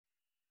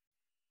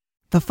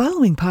The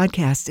following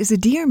podcast is a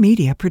Dear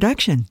Media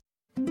production.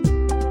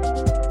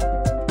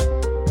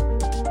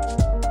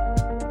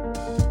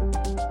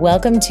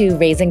 Welcome to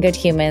Raising Good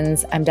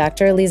Humans. I'm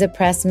Dr. Eliza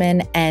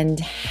Pressman, and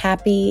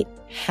happy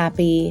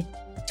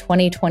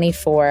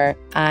 2024.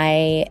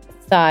 I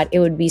thought it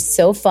would be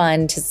so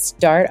fun to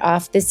start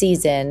off the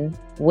season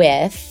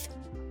with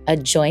a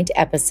joint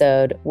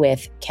episode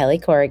with Kelly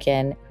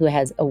Corrigan, who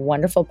has a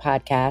wonderful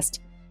podcast,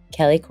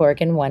 Kelly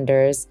Corrigan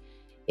Wonders.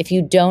 If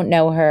you don't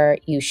know her,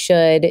 you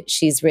should.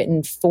 She's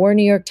written 4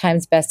 New York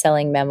Times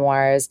bestselling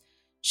memoirs.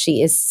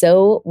 She is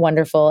so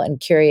wonderful and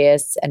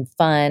curious and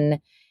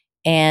fun.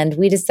 And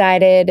we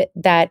decided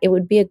that it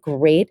would be a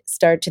great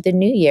start to the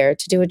new year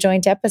to do a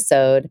joint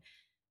episode.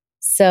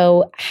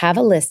 So have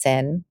a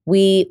listen.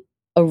 We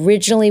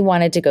originally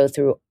wanted to go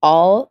through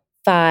all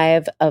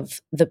 5 of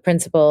the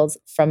principles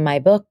from my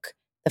book,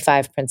 The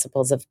 5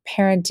 Principles of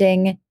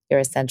Parenting, Your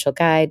Essential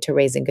Guide to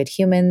Raising Good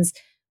Humans,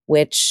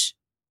 which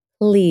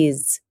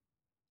please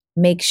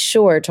make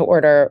sure to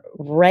order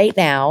right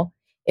now.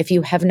 If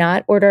you have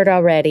not ordered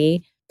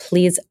already,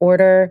 please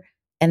order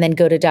and then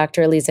go to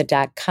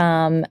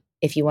dreliza.com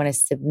if you want to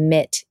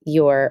submit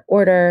your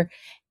order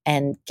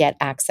and get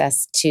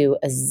access to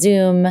a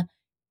Zoom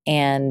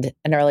and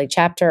an early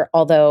chapter.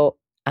 Although,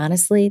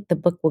 honestly, the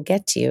book will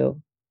get to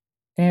you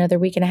in another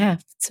week and a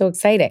half. It's so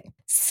exciting.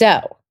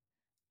 So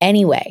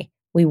anyway,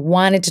 we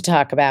wanted to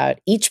talk about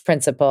each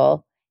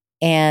principle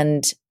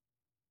and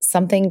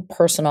something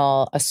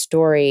personal, a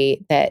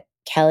story that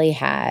Kelly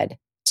had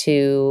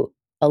to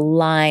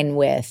align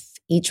with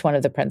each one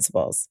of the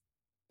principles.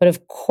 But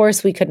of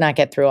course, we could not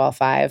get through all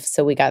 5,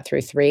 so we got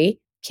through 3.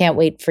 Can't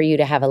wait for you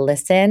to have a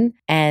listen.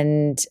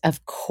 And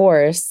of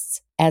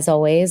course, as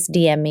always,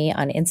 DM me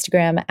on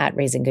Instagram at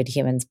Raising Good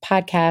Humans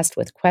Podcast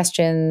with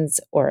questions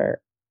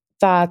or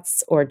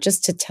thoughts, or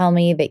just to tell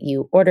me that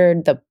you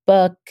ordered the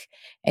book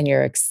and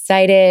you're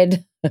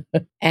excited.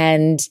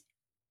 And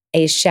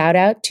a shout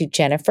out to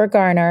Jennifer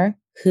Garner,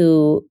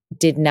 who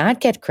did not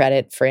get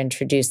credit for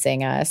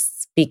introducing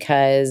us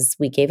because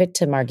we gave it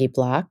to Margie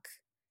Block.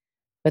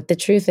 But the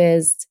truth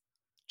is,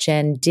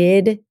 Jen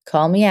did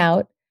call me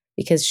out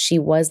because she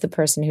was the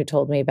person who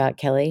told me about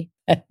Kelly.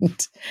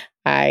 And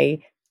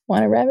I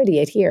want to remedy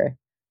it here.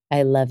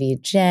 I love you,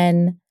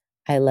 Jen.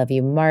 I love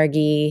you,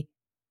 Margie.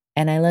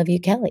 And I love you,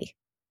 Kelly.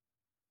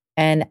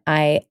 And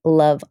I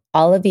love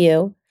all of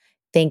you.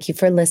 Thank you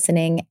for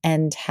listening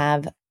and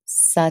have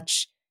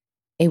such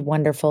a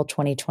wonderful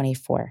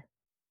 2024.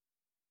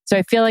 So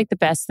I feel like the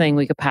best thing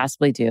we could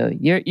possibly do,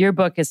 your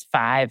book is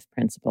 5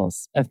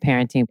 Principles of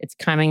Parenting. It's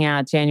coming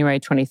out January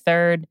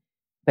 23rd,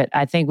 but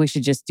I think we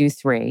should just do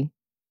 3.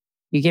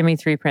 You give me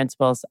 3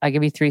 principles. I'll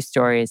give you 3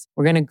 stories.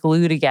 We're going to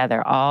glue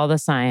together all the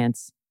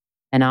science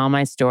and all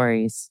my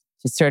stories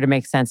to sort of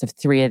make sense of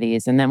 3 of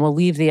these. And then we'll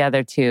leave the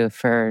other 2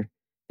 for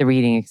the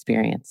reading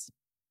experience.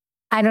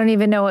 I don't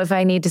even know if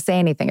I need to say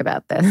anything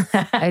about this.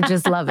 I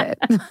just love it.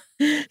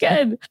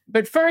 Good.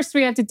 But first,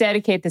 we have to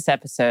dedicate this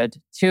episode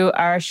to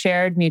our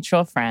shared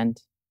mutual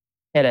friend.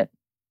 Hit it.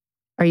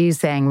 Are you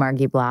saying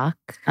Margie Block?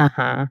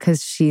 Uh-huh.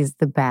 Because she's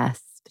the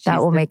best. That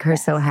will make her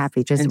so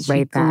happy. Just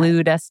write that. She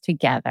glued us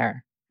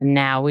together. And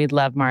now we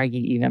love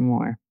Margie even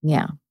more.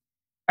 Yeah.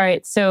 All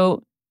right.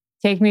 So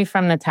take me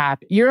from the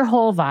top. Your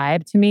whole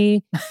vibe to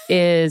me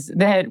is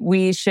that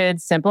we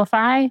should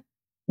simplify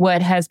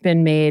what has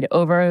been made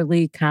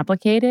overly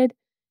complicated,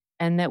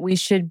 and that we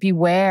should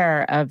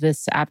beware of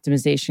this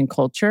optimization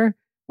culture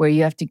where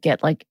you have to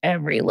get like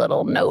every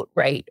little note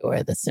right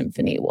or the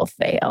symphony will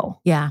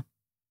fail. Yeah.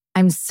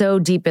 I'm so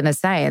deep in the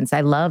science.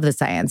 I love the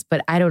science,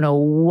 but I don't know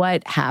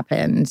what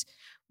happened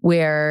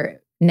where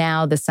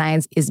now the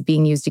science is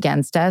being used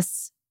against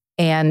us.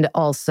 And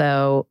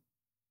also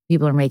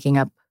people are making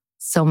up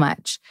so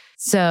much.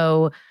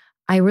 So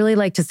I really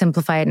like to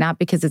simplify it, not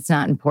because it's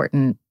not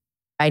important.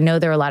 I know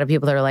there are a lot of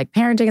people that are like,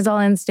 parenting is all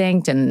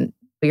instinct and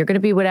you're going to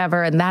be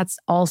whatever. And that's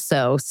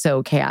also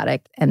so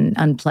chaotic and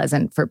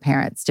unpleasant for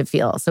parents to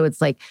feel. So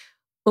it's like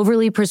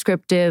overly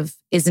prescriptive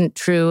isn't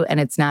true and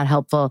it's not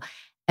helpful.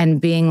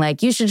 And being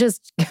like, you should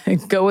just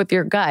go with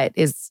your gut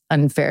is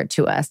unfair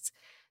to us.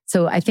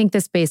 So I think the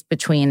space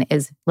between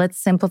is let's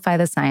simplify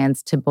the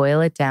science to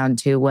boil it down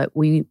to what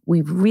we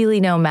really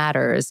know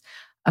matters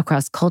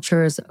across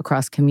cultures,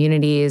 across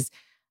communities,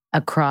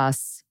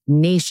 across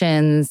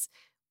nations.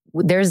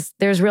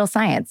 There's real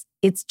science.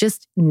 It's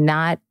just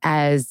not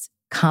as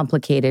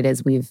complicated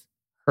as we've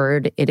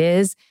heard it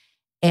is.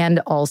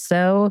 And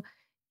also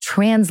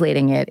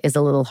translating it is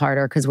a little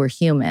harder because we're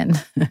human.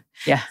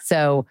 Yeah.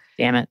 So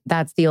damn it.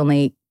 That's the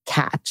only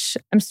catch.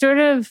 I'm sort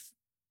of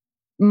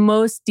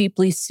most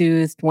deeply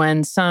soothed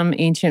when some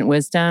ancient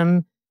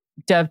wisdom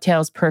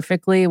dovetails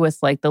perfectly with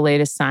like the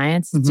latest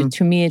science. Mm-hmm.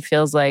 To me, it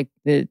feels like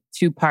the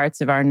 2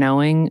 parts of our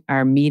knowing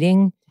are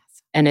meeting,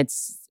 and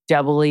it's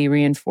doubly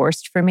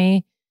reinforced for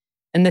me.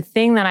 And the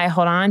thing that I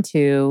hold on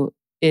to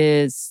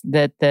is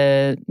that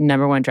the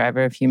number 1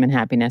 driver of human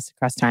happiness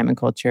across time and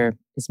culture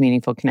is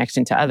meaningful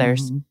connection to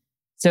others. Mm-hmm.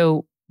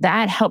 So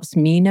that helps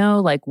me know,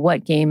 like,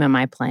 what game am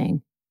I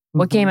playing?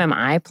 What game am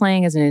I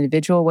playing as an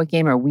individual? What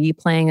game are we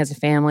playing as a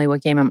family?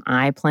 What game am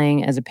I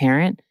playing as a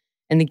parent?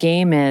 And the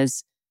game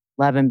is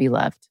love and be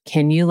loved.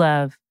 Can you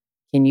love?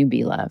 Can you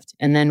be loved?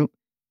 And then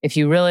if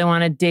you really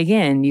want to dig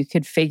in, you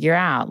could figure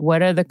out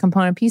what are the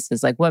component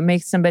pieces? Like what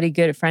makes somebody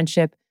good at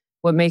friendship?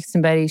 What makes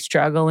somebody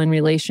struggle in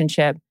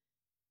relationship?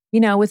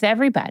 With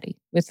everybody,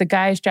 with the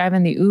guys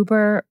driving the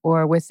Uber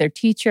or with their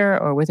teacher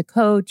or with a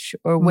coach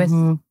or with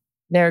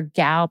their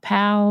gal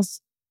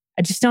pals.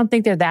 I just don't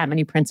think there are that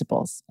many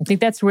principles. I think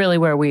that's really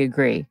where we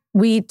agree.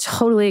 We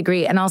totally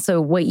agree. And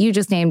also what you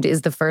just named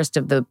is the first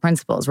of the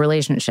principles,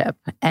 relationship.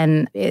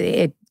 And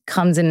it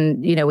comes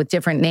in, with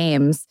different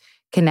names,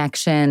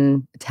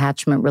 connection,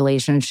 attachment,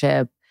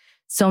 relationship,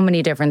 so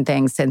many different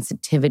things,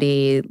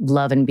 sensitivity,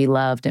 love and be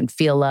loved and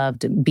feel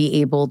loved,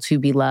 be able to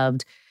be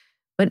loved.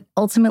 But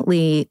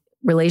ultimately,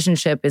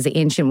 relationship is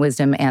ancient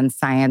wisdom and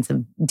science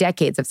of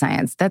decades of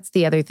science. That's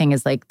the other thing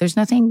is there's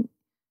nothing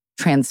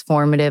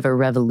transformative or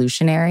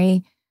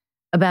revolutionary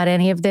about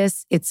any of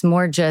this. It's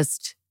more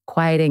just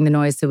quieting the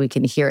noise so we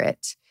can hear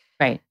it.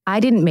 Right. I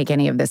didn't make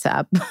any of this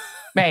up.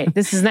 Right.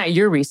 This is not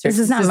your research. This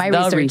is not my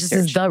research. This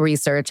is the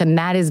research. And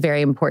that is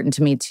very important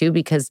to me too,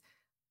 because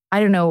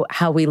I don't know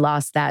how we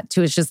lost that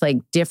too. It's just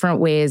different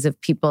ways of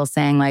people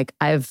saying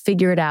I've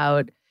figured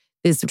out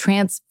this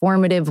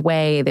transformative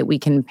way that we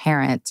can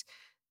parent.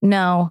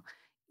 No,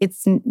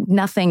 it's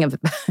nothing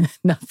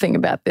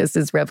about this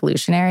is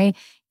revolutionary.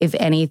 If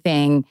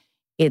anything,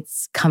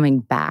 it's coming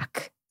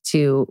back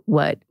to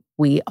what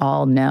we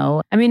all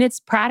know. I mean, it's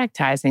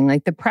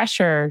productizing, the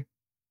pressure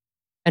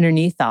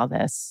underneath all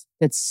this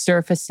that's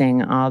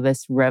surfacing all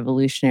this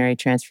revolutionary,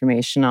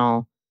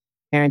 transformational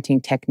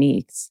parenting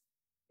techniques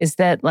is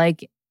that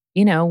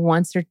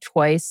once or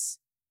twice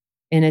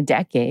in a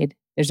decade,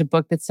 there's a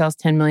book that sells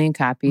 10 million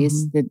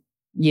copies that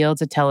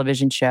yields a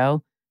television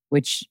show,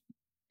 which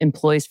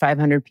employs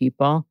 500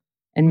 people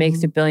and makes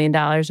 $1 billion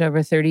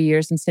over 30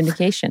 years in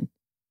syndication.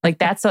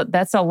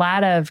 That's a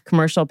lot of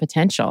commercial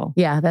potential.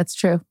 Yeah, that's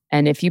true.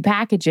 And if you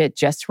package it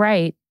just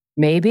right,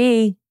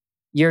 maybe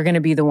you're going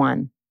to be the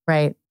one.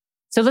 Right.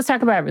 So let's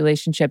talk about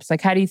relationships.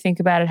 How do you think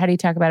about it? How do you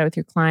talk about it with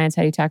your clients?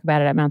 How do you talk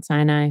about it at Mount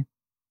Sinai?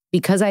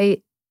 Because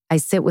I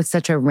sit with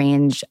such a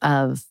range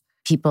of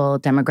people,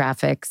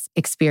 demographics,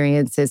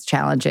 experiences,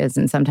 challenges.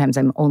 And sometimes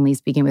I'm only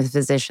speaking with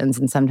physicians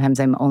and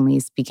sometimes I'm only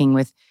speaking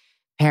with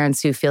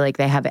parents who feel like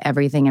they have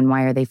everything and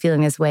why are they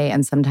feeling this way?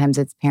 And sometimes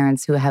it's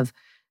parents who have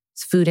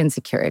food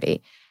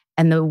insecurity.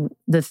 And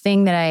the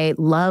thing that I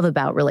love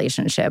about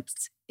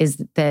relationships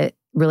is that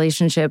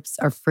relationships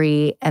are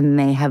free and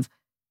they have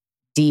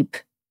deep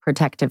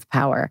protective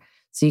power.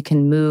 So you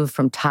can move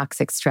from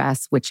toxic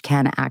stress, which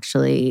can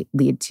actually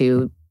lead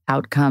to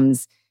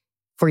outcomes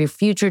for your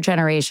future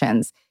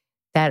generations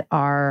that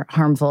are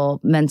harmful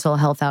mental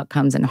health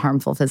outcomes and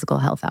harmful physical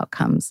health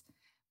outcomes.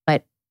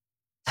 But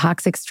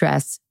toxic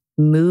stress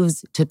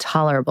moves to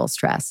tolerable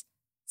stress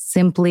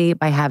simply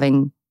by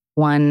having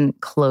one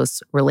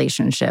close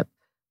relationship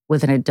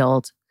with an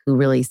adult who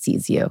really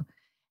sees you.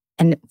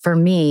 And for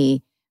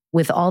me,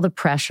 with all the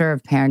pressure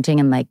of parenting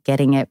and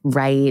getting it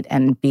right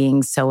and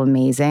being so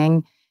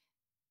amazing,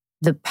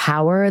 the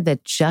power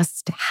that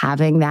just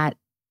having that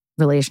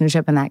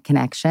relationship and that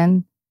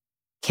connection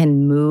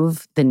can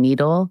move the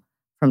needle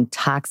from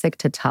toxic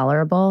to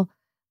tolerable,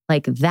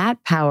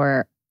 that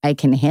power I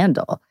can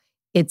handle.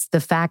 It's the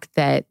fact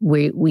that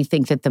we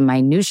think that the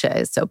minutia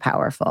is so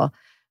powerful.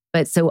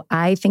 But so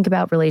I think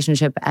about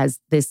relationship as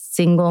this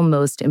single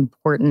most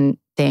important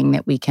thing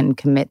that we can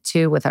commit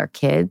to with our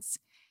kids.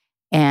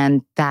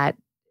 And that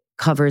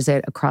covers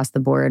it across the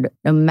board,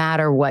 no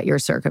matter what your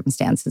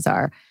circumstances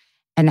are.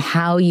 And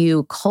how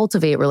you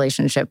cultivate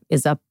relationship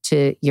is up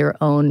to your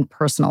own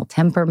personal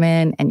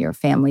temperament and your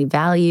family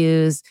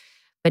values.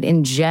 But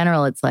in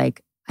general, it's I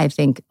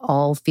think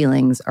all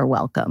feelings are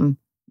welcome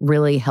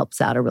really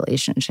helps out a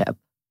relationship.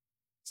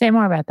 Say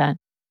more about that.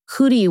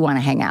 Who do you want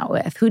to hang out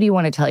with? Who do you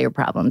want to tell your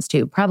problems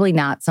to? Probably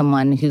not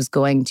someone who's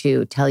going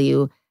to tell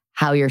you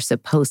how you're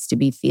supposed to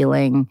be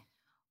feeling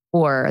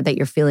or that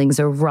your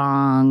feelings are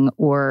wrong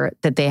or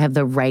that they have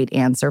the right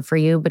answer for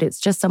you. But it's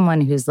just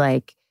someone who's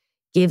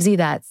gives you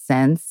that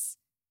sense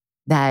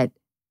that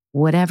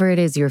whatever it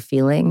is you're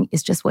feeling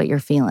is just what you're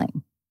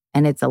feeling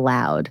and it's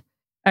allowed.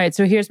 All right.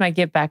 So here's my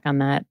give back on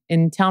that.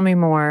 And tell me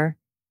more.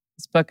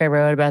 This book I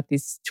wrote about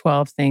these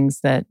 12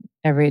 things that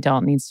every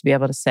adult needs to be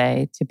able to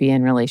say to be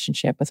in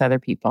relationship with other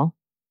people.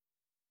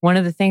 One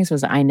of the things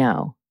was, I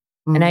know.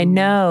 And I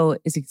know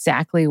is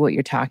exactly what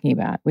you're talking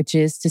about, which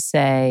is to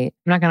say,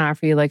 I'm not going to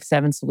offer you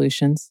 7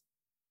 solutions.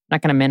 I'm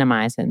not going to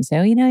minimize it and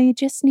say, you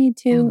just need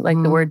to.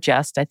 The word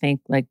just, I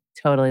think,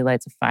 totally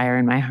lights a fire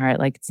in my heart.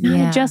 It's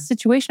not a just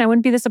situation. I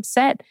wouldn't be this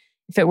upset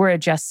if it were a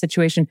just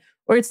situation.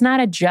 Or it's not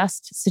a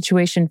just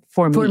situation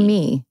for me. For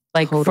me.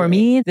 Totally. For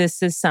me,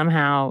 this is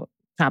somehow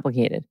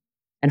complicated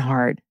and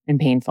hard and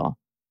painful.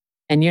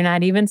 And you're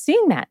not even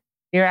seeing that.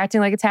 You're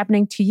acting like it's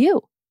happening to you.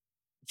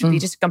 It should be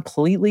just a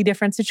completely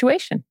different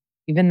situation.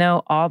 Even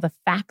though all the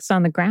facts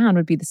on the ground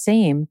would be the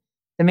same,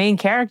 the main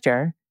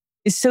character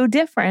is so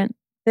different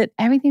that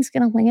everything's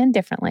going to land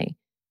differently.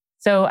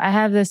 So I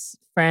have this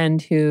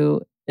friend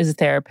who is a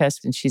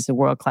therapist and she's a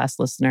world-class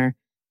listener.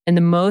 And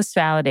the most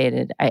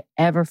validated I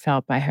ever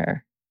felt by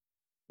her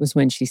was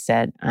when she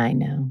said, I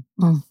know.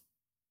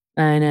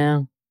 I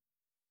know.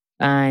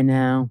 I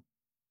know.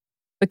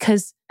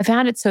 Because I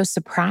found it so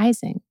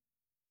surprising.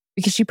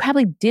 Because she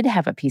probably did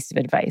have a piece of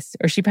advice,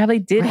 or she probably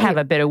did have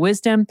a bit of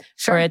wisdom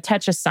or a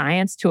touch of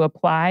science to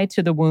apply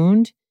to the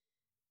wound.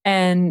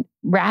 And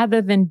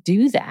rather than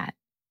do that,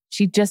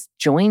 she just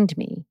joined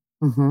me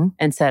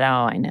and said,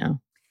 oh, I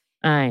know.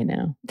 I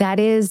know. That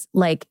is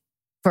like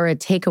for a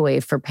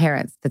takeaway for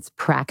parents that's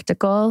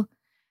practical,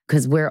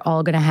 because we're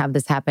all going to have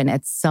this happen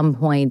at some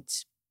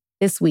point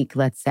this week,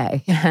 let's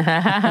say.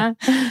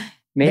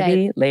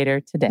 Maybe later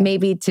today.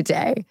 Maybe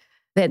today.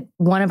 That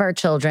one of our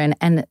children,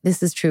 and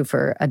this is true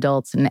for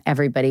adults and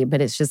everybody,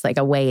 but it's just like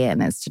a way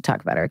in is to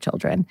talk about our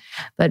children.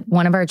 But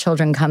one of our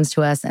children comes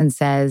to us and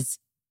says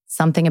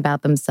something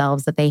about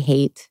themselves that they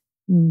hate,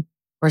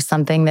 or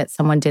something that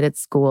someone did at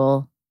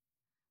school,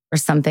 or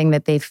something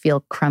that they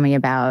feel crummy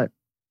about.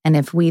 And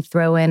if we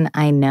throw in,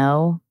 I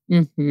know,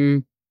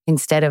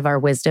 instead of our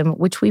wisdom,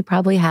 which we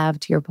probably have,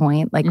 to your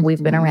point, like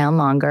we've been around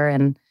longer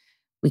and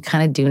we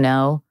kind of do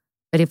know.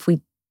 But if we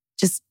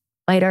just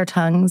bite our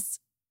tongues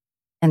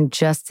and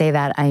just say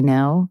that, I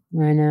know,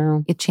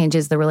 it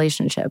changes the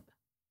relationship.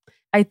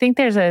 I think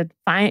there's a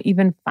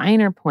even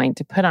finer point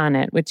to put on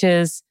it, which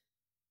is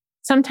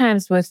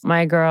sometimes with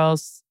my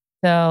girls,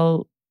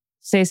 they'll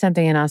say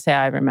something and I'll say,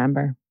 I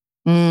remember.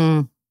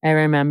 I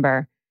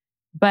remember.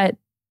 But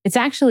it's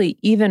actually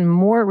even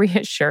more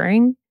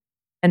reassuring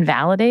and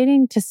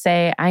validating to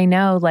say, I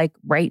know, like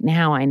right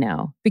now, I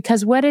know.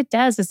 Because what it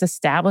does is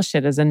establish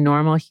it as a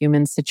normal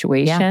human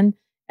situation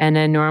and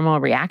a normal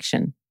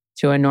reaction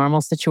to a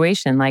normal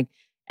situation. Like,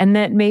 and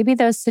that maybe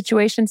those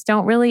situations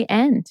don't really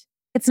end.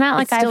 It's not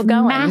like I've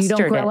mastered you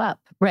don't grow it. up.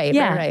 Right,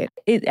 right.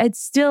 It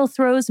still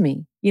throws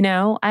me. You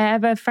know, I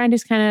have a friend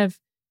who's kind of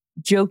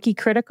jokey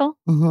critical.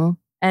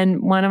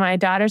 And one of my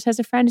daughters has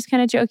a friend who's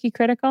kind of jokey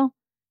critical.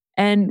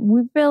 And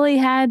we've really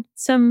had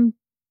some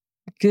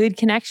good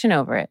connection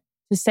over it.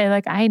 To say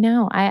like, I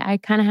know, I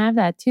kind of have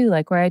that too.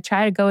 Like where I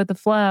try to go with the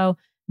flow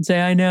and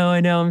say, I know,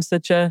 I'm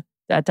such a ...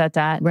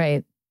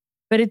 Right.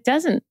 But it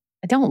doesn't,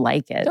 I don't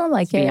like it.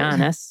 To be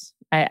honest.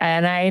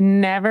 I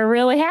never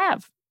really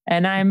have.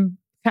 And I'm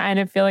kind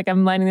of feel like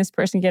I'm letting this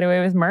person get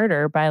away with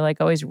murder by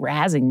like always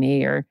razzing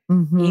me or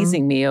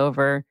easing me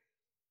over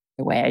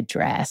the way I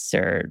dress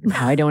or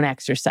how I don't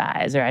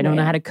exercise or I don't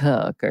know how to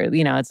cook or,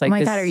 you know, it's like, oh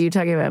my God, are you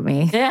talking about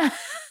me? Yeah.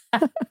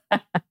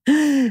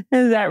 Is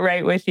that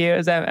right with you?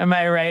 Am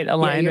I right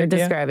aligned you're with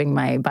describing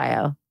my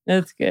bio.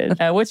 That's good.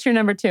 What's your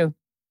number 2?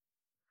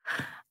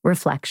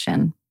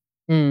 Reflection.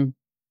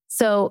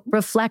 So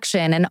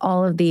reflection and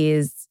all of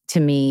these to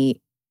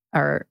me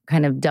are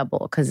kind of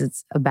double because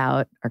it's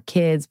about our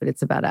kids, but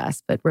it's about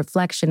us. But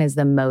reflection is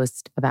the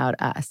most about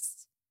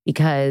us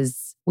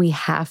because we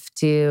have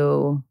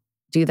to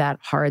do that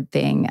hard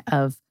thing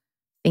of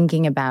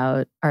thinking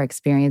about our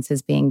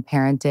experiences being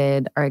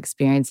parented, our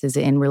experiences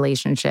in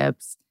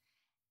relationships,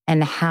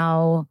 and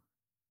how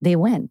they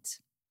went.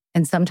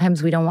 And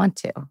sometimes we don't want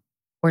to,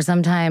 or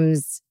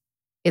sometimes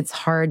it's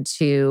hard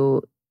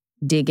to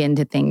dig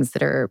into things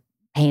that are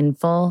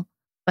painful.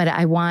 But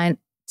I want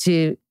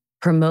to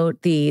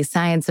promote the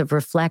science of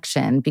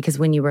reflection because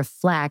when you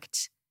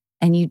reflect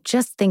and you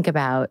just think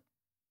about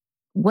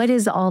what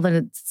is all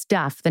the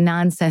stuff, the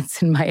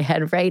nonsense in my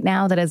head right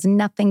now that has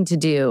nothing to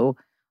do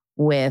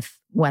with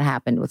what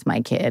happened with my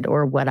kid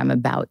or what I'm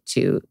about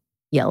to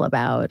yell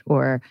about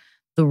or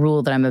the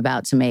rule that I'm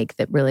about to make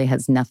that really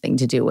has nothing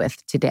to do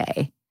with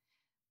today.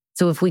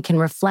 So if we can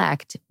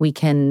reflect, we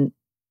can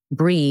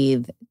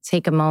breathe,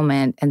 take a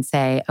moment and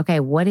say, okay,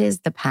 what is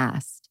the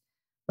past?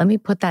 Let me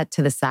put that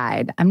to the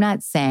side. I'm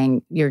not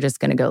saying you're just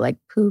going to go like,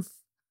 poof,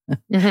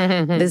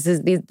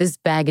 this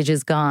baggage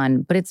is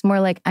gone, but it's more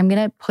like, I'm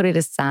going to put it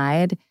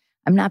aside.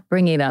 I'm not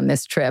bringing it on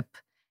this trip.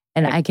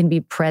 And I can be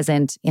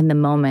present in the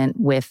moment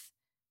with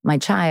my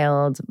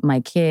child, my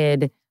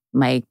kid,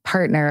 my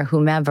partner,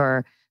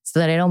 whomever, so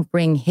that I don't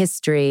bring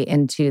history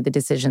into the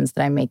decisions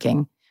that I'm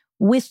making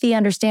with the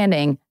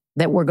understanding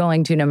that we're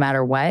going to no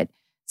matter what.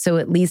 So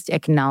at least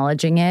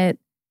acknowledging it,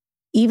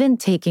 even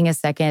taking a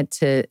second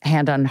to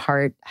hand on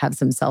heart, have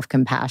some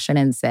self-compassion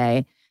and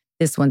say,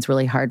 this one's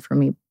really hard for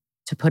me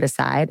to put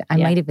aside. I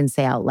might even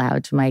say out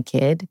loud to my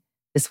kid,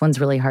 this one's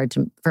really hard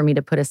for me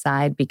to put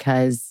aside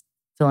because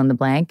fill in the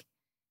blank.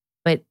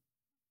 But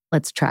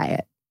let's try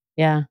it.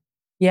 Yeah.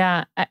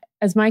 Yeah.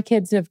 As my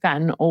kids have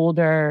gotten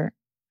older,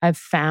 I've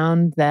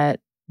found that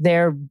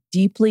they're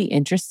deeply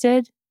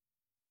interested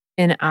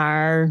in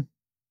our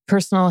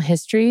personal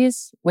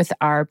histories with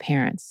our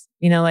parents.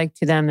 You know, like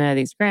to them, they're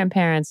these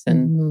grandparents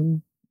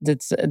and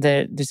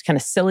they're just kind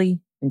of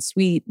silly and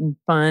sweet and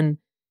fun.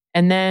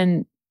 And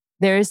then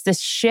there's this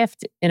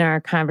shift in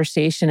our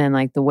conversation and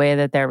like the way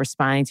that they're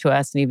responding to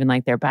us and even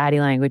like their body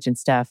language and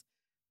stuff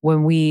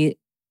when we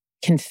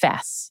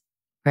confess.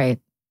 Right.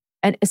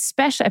 And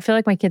especially, I feel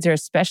like my kids are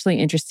especially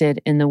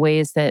interested in the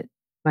ways that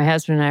my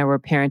husband and I were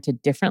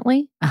parented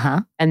differently.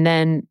 And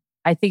then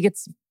I think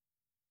it's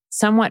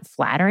somewhat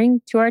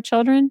flattering to our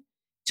children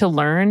to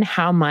learn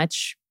how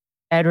much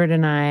Edward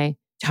and I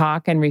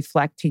talk and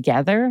reflect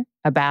together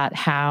about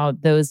how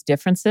those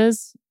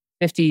differences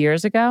 50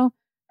 years ago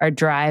are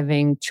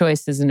driving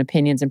choices and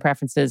opinions and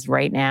preferences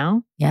right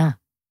now. Yeah.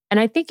 And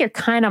I think you're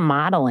kind of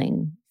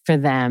modeling for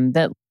them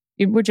that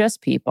we're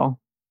just people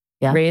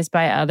raised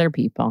by other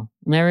people.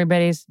 And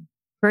everybody's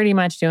pretty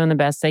much doing the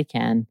best they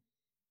can.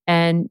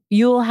 And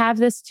you'll have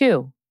this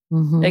too.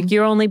 Mm-hmm. Like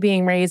you're only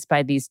being raised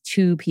by these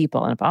two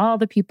people and of all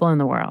the people in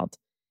the world.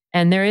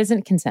 And there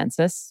isn't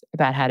consensus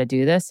about how to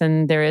do this.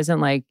 And there isn't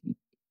like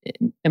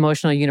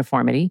emotional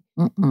uniformity.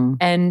 Mm-mm.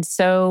 And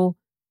so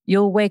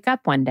you'll wake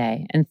up one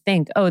day and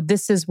think, oh,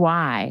 this is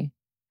why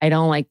I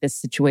don't like this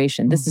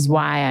situation. This is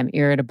why I'm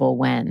irritable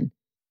when.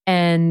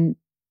 And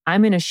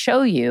I'm going to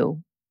show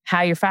you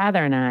how your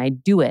father and I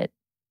do it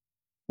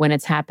when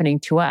it's happening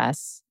to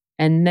us.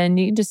 And then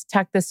you just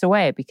tuck this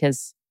away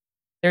because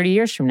 30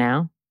 years from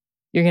now,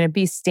 you're going to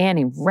be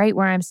standing right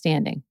where I'm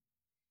standing.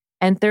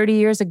 And 30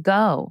 years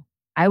ago,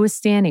 I was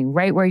standing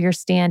right where you're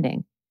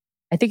standing.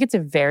 I think it's a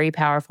very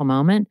powerful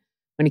moment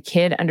when a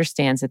kid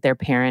understands that their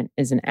parent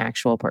is an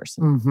actual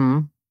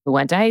person who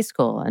went to high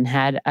school and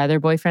had other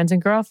boyfriends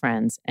and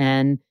girlfriends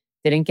and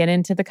didn't get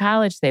into the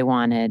college they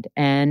wanted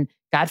and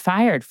got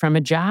fired from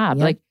a job.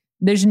 Yep. Like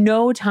there's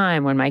no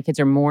time when my kids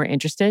are more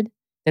interested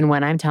than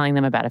when I'm telling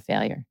them about a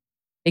failure.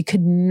 They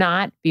could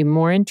not be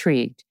more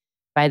intrigued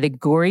by the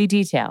gory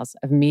details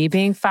of me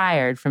being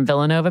fired from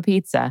Villanova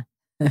Pizza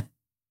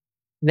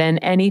than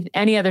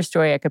any other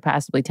story I could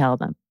possibly tell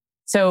them.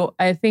 So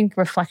I think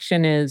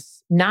reflection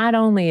is not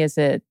only is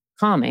it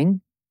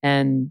calming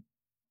and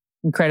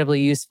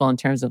incredibly useful in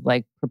terms of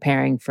like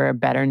preparing for a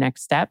better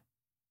next step,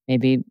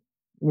 maybe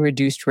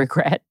reduced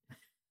regret,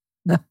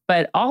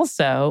 but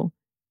also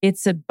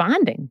it's a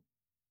bonding.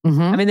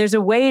 I mean, there's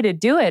a way to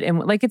do it. And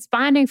like, it's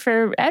bonding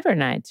for Edward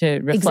and I to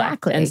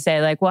reflect and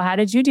say like, well, how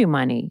did you do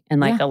money and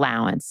like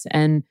allowance?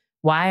 And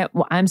why?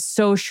 Well, I'm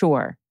so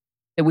sure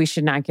that we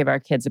should not give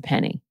our kids a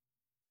penny.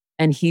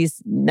 And he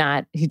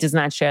does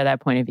not share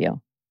that point of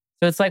view.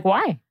 So it's like,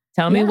 why?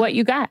 Tell me what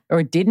you got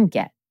or didn't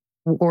get.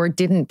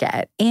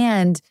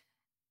 And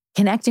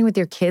connecting with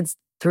your kids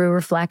through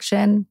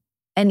reflection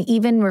and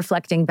even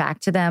reflecting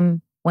back to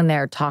them when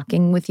they're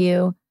talking with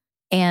you.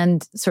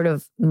 And sort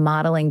of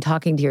modeling,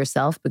 talking to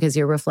yourself because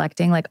you're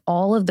reflecting, like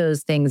all of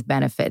those things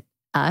benefit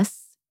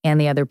us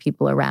and the other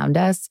people around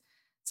us.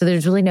 So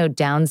there's really no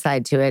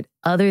downside to it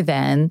other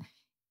than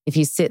if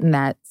you sit in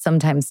that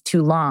sometimes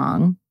too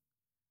long,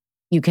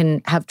 you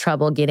can have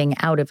trouble getting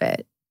out of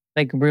it.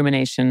 Like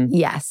rumination.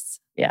 Yes.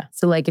 Yeah.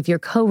 So like if you're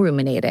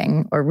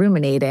co-ruminating or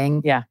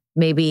ruminating,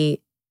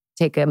 maybe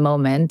take a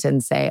moment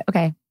and say,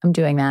 okay, I'm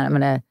doing that. I'm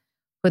going to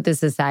put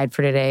this aside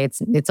for today.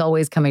 It's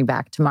always coming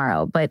back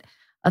tomorrow. But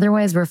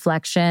otherwise,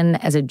 reflection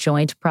as a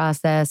joint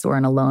process or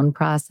an alone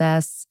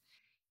process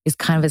is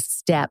kind of a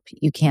step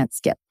you can't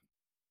skip.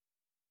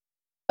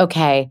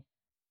 Okay.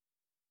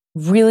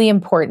 Really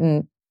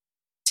important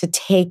to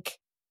take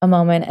a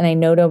moment, and I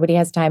know nobody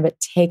has time, but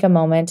take a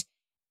moment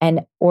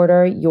and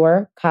order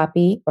your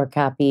copy or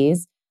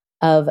copies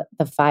of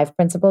The 5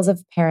 Principles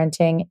of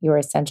Parenting, Your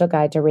Essential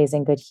Guide to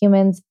Raising Good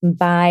Humans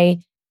by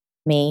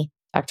me,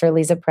 Dr.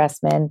 Lisa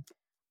Pressman.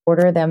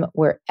 Order them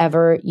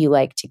wherever you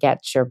like to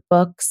get your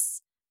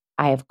books.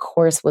 I, of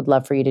course, would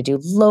love for you to do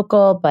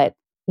local, but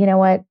you know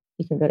what?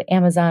 You can go to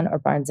Amazon or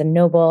Barnes &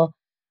 Noble,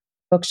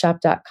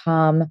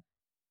 bookshop.com.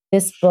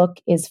 This book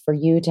is for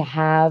you to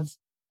have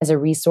as a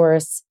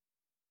resource,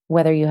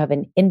 whether you have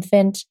an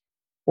infant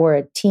or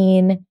a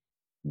teen.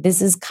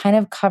 This is kind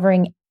of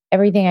covering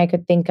everything I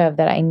could think of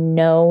that I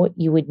know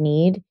you would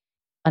need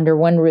under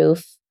one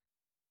roof.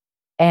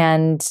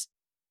 And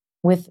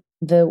with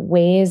the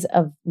ways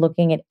of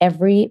looking at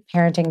every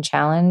parenting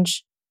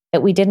challenge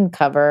that we didn't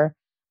cover,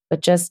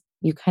 but just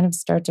you kind of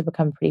start to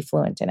become pretty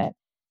fluent in it.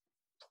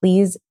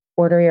 Please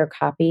order your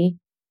copy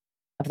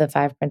of The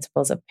 5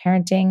 Principles of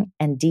Parenting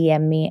and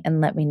DM me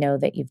and let me know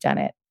that you've done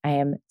it. I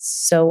am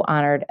so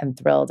honored and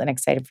thrilled and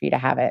excited for you to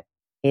have it.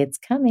 It's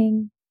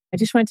coming. I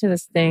just went to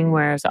this thing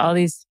where it's all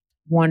these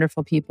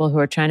wonderful people who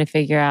are trying to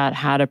figure out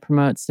how to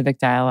promote civic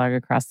dialogue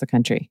across the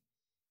country,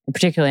 and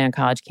particularly on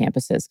college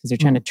campuses, because they're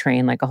trying to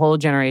train like a whole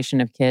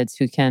generation of kids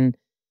who can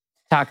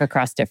talk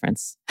across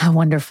difference. How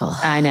wonderful.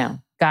 I know.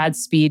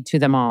 Godspeed to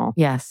them all.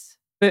 Yes.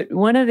 But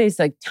one of these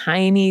like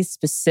tiny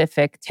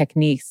specific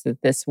techniques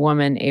that this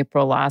woman,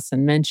 April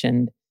Lawson,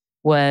 mentioned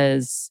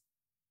was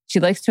she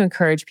likes to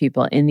encourage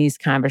people in these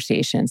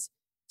conversations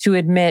to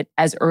admit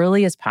as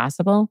early as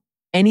possible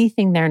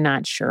anything they're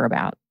not sure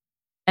about.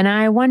 And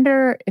I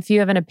wonder if you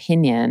have an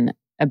opinion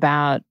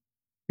about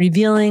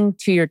revealing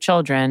to your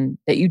children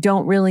that you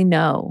don't really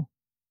know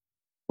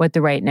what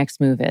the right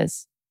next move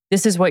is.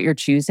 This is what you're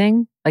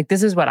choosing. Like,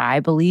 this is what I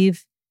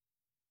believe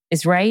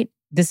is right.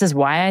 This is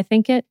why I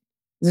think it.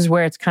 This is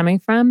where it's coming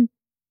from.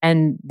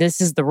 And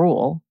this is the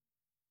rule.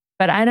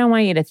 But I don't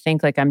want you to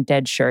think like I'm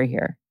dead sure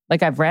here.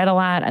 Like, I've read a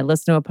lot. I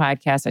listened to a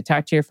podcast. I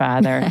talked to your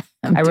father.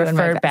 I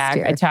referred back.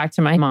 Here. I talked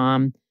to my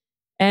mom.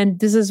 And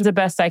this is the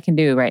best I can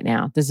do right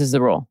now. This is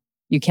the rule.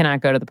 You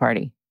cannot go to the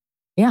party.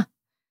 Yeah.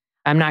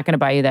 I'm not going to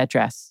buy you that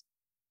dress. ...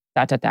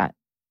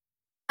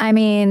 I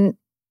mean,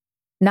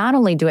 not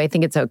only do I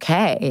think it's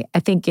okay, I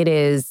think it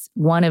is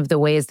one of the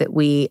ways that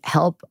we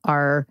help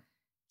our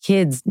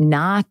kids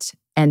not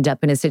end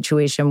up in a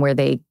situation where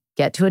they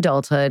get to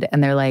adulthood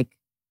and they're like,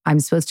 I'm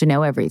supposed to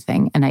know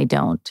everything and I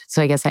don't.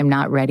 So I guess I'm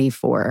not ready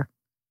for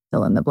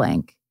fill in the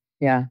blank.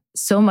 Yeah.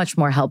 So much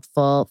more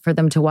helpful for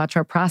them to watch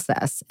our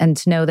process and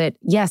to know that,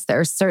 yes, there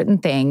are certain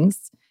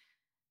things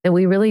that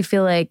we really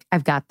feel like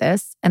I've got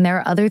this. And there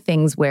are other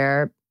things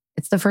where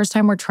it's the first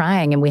time we're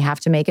trying and we have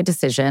to make a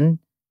decision.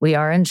 We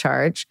are in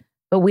charge,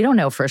 but we don't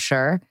know for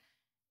sure.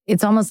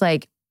 It's almost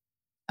like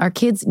our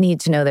kids need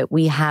to know that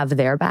we have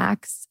their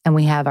backs and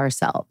we have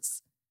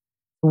ourselves.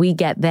 We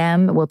get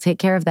them, we'll take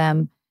care of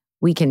them.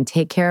 We can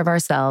take care of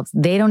ourselves.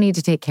 They don't need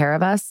to take care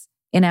of us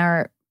in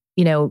our,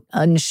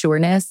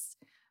 unsureness,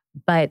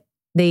 but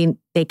they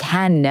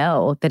can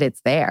know that it's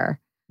there.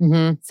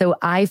 Mm-hmm. So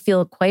I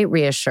feel quite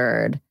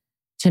reassured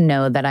to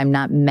know that I'm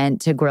not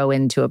meant to grow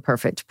into a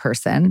perfect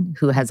person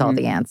who has all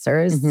the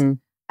answers. Mm-hmm.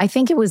 I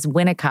think it was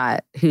Winnicott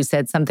who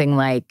said something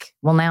like,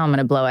 well, now I'm going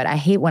to blow it. I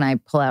hate when I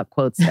pull out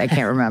quotes that I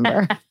can't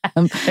remember.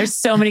 There's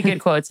so many good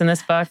quotes in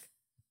this book.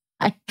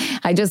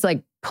 I just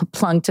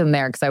plunked them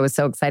there because I was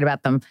so excited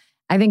about them.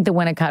 I think the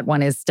Winnicott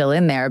one is still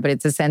in there, but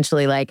it's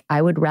essentially like,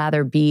 I would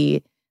rather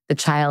be the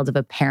child of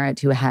a parent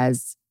who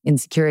has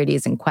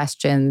insecurities and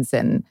questions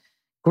and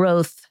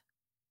growth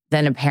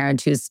than a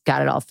parent who's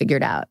got it all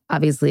figured out.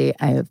 Obviously,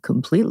 I have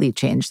completely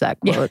changed that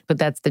quote, but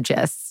that's the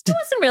gist. It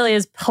wasn't really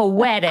as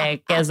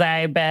poetic as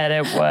I bet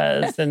it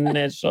was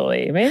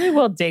initially. Maybe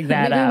we'll dig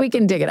that up. Maybe we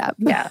can dig it up.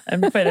 Yeah,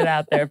 and put it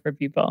out there for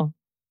people.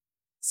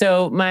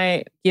 So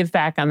my give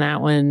back on that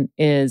one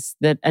is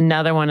that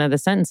another one of the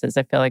sentences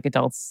I feel like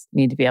adults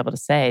need to be able to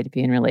say to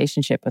be in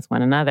relationship with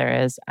one another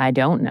is, I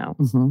don't know.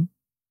 Mm-hmm.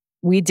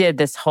 We did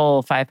this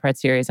whole 5-part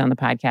series on the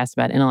podcast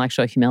about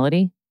intellectual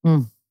humility.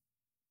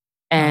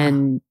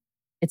 And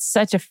it's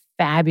such a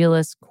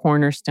fabulous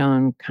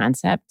cornerstone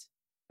concept.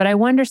 But I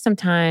wonder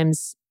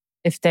sometimes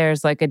if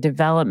there's like a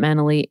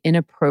developmentally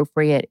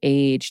inappropriate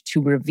age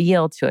to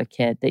reveal to a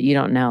kid that you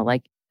don't know.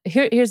 Like,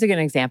 here's a good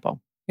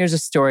example. Here's a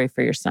story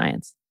for your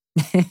science.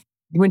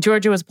 When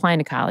Georgia was applying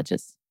to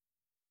colleges,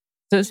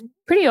 so it's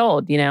pretty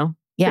old,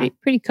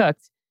 pretty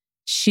cooked.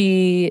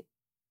 She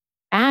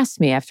asked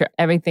me after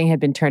everything had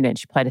been turned in,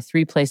 she applied to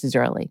 3 places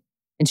early.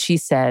 And she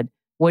said,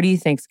 what do you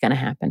think's going to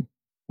happen?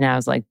 And I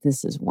was like,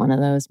 this is one of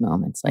those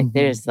moments. Like,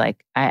 there's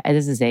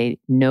this is a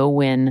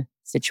no-win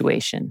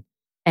situation.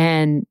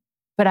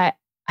 But I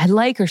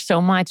like her so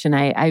much. And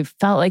I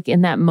felt like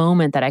in that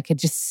moment that I could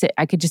just sit,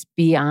 I could just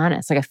be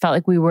honest. Like, I felt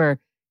like we were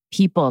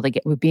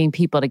we're being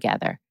people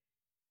together.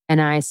 And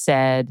I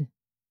said,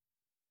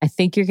 I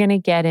think you're going to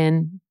get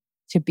in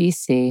to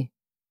BC. I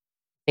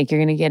think you're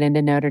going to get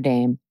into Notre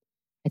Dame.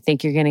 I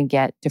think you're going to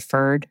get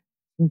deferred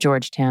from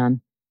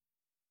Georgetown.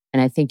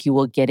 And I think you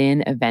will get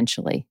in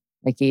eventually.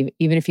 Like, even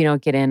if you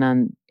don't get in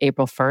on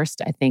April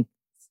 1st, I think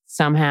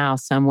somehow,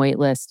 some wait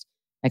list,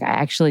 like, I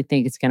actually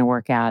think it's going to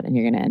work out and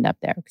you're going to end up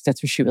there because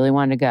that's where she really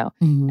wanted to go.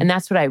 Mm-hmm. And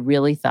that's what I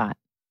really thought.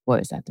 Boy,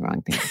 was that the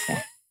wrong thing to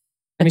say?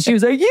 I mean, she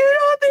was like, you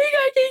don't think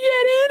I can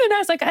get in? And I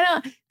was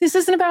like, this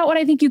isn't about what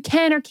I think you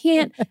can or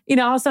can't. All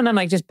of a sudden I'm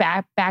like just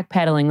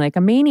backpedaling like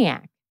a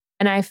maniac.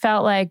 And I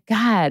felt like,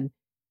 God,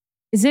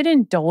 is it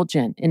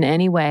indulgent in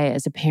any way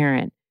as a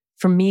parent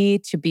for me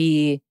to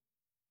be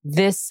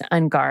this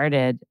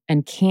unguarded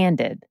and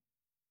candid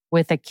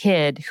with a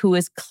kid who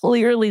is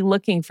clearly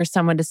looking for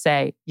someone to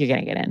say, you're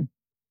going to get in.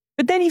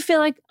 But then you feel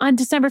like on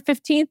December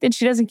 15th and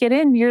she doesn't get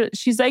in,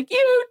 she's like,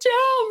 you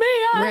tell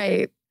me.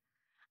 Right.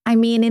 I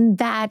mean, in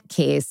that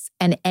case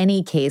and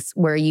any case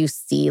where you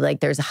see like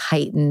there's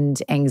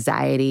heightened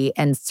anxiety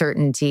and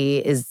certainty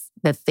is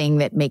the thing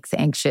that makes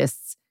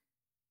anxious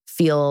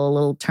feel a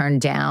little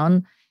turned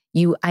down.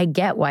 I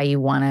get why you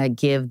want to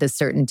give the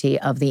certainty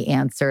of the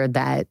answer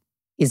that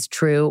is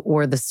true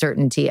or the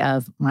certainty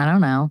of, I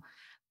don't know.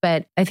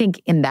 But I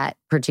think in that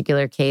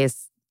particular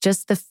case,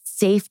 just the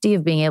safety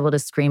of being able to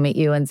scream at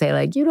you and say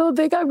like, you don't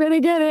think I'm going to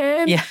get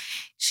in? Yeah.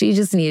 She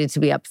just needed to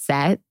be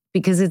upset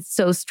because it's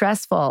so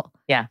stressful.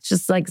 Yeah. It's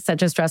just like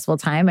such a stressful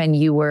time. And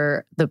you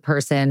were the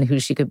person who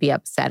she could be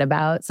upset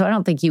about. So I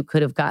don't think you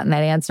could have gotten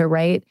that answer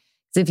right.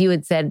 Because if you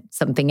had said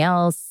something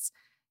else,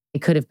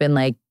 it could have been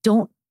like,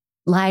 don't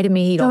lie to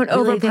me. Don't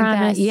really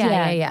overpromise.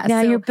 Yeah.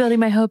 Now you're building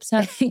my hopes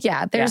up.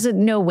 Yeah. There's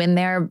no win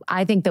there.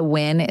 I think the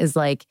win is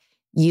like,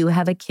 you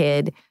have a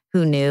kid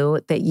who knew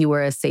that you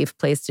were a safe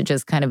place to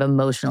just kind of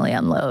emotionally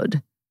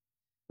unload.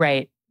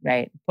 Right.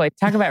 Boy,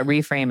 talk about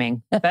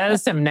reframing. That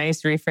is some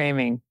nice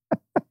reframing.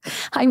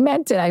 I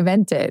meant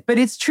it. But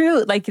it's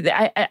true. Like,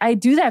 I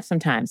do that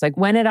sometimes. Like,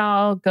 when it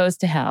all goes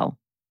to hell,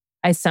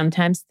 I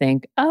sometimes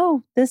think,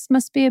 oh, this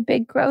must be a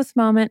big growth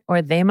moment,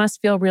 or they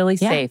must feel really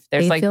safe.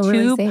 There's like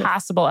 2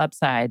 possible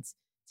upsides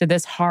to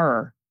this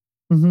horror.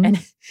 Mm-hmm.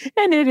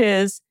 And it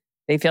is,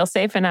 they feel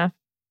safe enough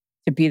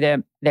to be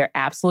their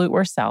absolute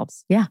worst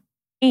selves. Yeah.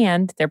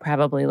 And they're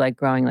probably like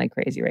growing like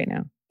crazy right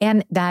now.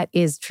 And that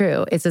is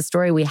true. It's a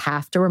story we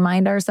have to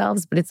remind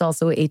ourselves, but it's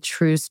also a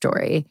true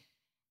story.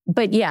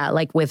 But yeah,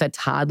 like with a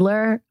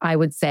toddler, I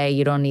would say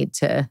you don't need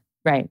to.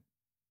 Right.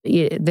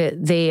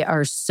 They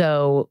are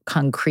so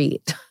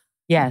concrete.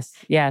 Yes.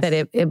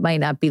 That it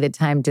might not be the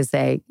time to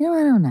say, I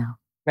don't know.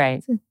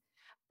 Right.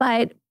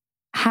 But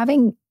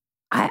having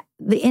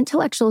the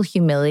intellectual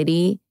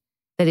humility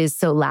that is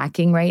so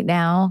lacking right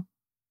now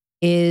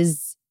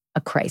is a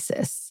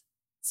crisis.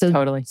 So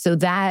totally. So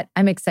that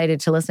I'm excited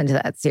to listen to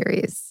that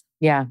series.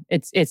 Yeah,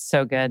 it's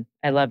so good.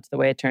 I loved the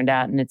way it turned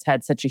out, and it's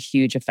had such a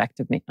huge effect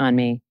on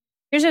me.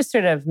 Here's a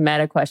sort of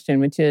meta question,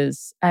 which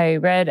is, I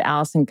read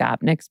Alison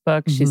Gopnik's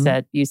book. Mm-hmm. She's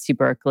at UC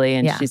Berkeley,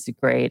 and she's a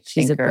great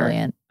thinker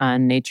brilliant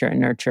on nature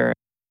and nurture.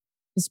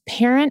 Is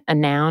parent a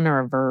noun or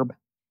a verb?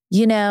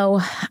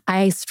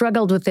 I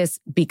struggled with this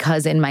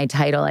because in my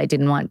title, I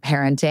didn't want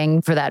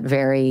parenting for that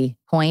very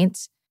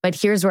point. But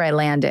here's where I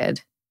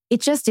landed. It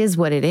just is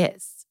what it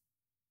is.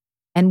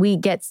 And we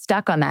get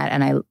stuck on that.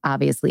 And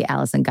obviously,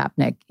 Alison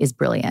Gopnik is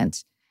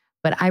brilliant.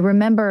 But I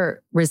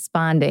remember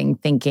responding,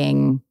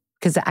 thinking,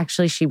 because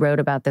actually she wrote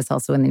about this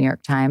also in the New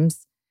York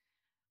Times.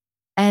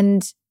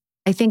 And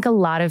I think a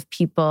lot of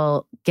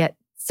people get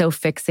so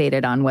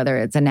fixated on whether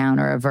it's a noun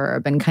or a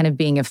verb and kind of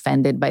being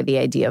offended by the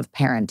idea of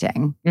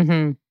parenting.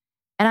 Mm-hmm.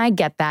 And I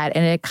get that.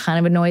 And it kind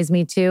of annoys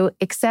me too,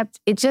 except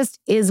it just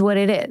is what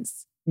it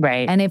is.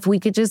 Right. And if we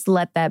could just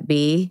let that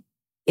be,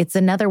 it's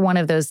another one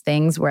of those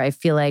things where I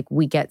feel like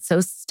we get so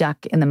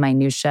stuck in the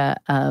minutia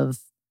of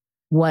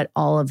what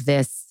all of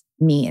this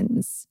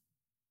means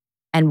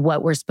and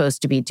what we're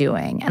supposed to be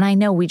doing. And I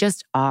know we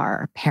just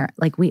are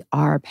we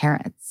are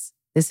parents.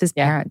 This is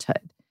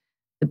parenthood.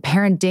 The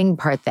parenting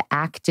part, the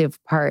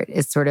active part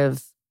is sort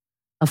of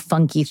a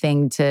funky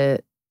thing to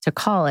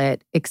call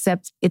it,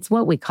 except it's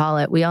what we call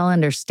it. We all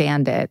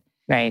understand it.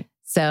 Right.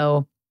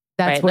 So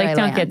that's where I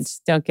land.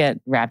 Don't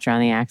get wrapped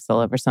around the axle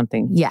over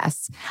something.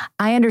 Yes.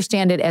 I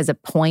understand it as a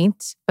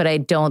point, but I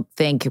don't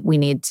think we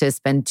need to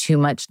spend too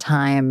much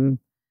time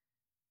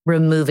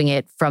removing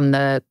it from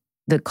the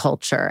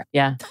culture.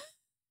 Yeah.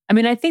 I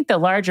mean, I think the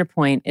larger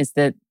point is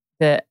that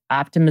the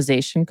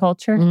optimization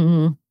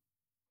culture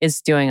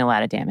is doing a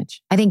lot of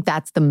damage. I think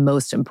that's the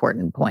most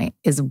important point,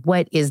 is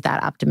what is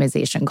that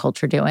optimization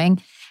culture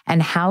doing?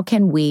 And how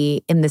can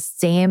we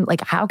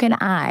how can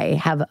I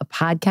have a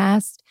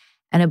podcast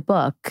and a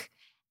book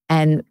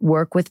and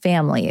work with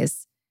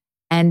families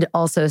and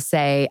also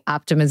say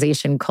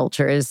optimization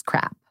culture is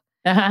crap?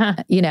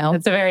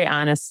 It's a very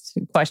honest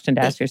question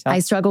to ask yourself. I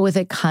struggle with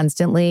it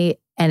constantly.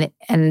 And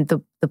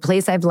the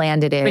place I've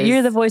landed is... But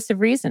you're the voice of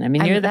reason. I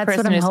mean, you're the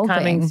person who's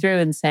coming through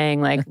and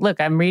saying like, look,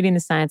 I'm reading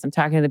the science. I'm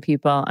talking to the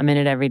people. I'm in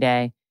it every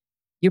day.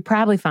 You're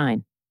probably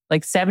fine.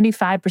 Like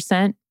 75%,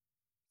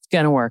 it's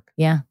going to work.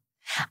 Yeah.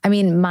 I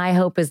mean, my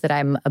hope is that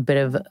I'm a bit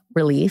of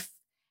relief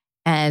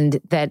and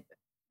that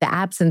the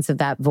absence of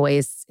that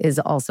voice is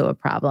also a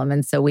problem.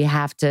 And so we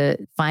have to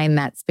find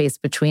that space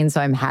between. So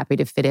I'm happy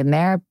to fit in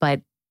there,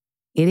 but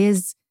it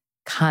is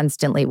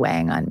constantly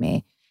weighing on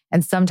me.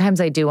 And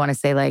sometimes I do want to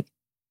say like,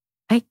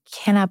 I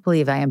cannot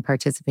believe I am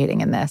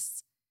participating in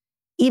this.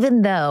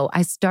 Even though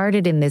I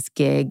started in this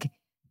gig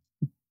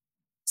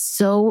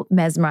so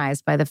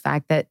mesmerized by the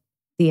fact that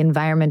the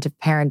environment of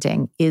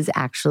parenting is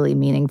actually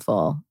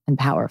meaningful and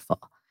powerful.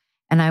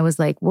 And I was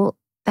like, well,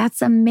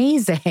 that's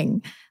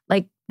amazing.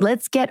 Like,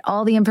 let's get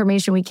all the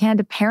information we can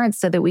to parents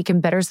so that we can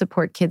better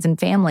support kids and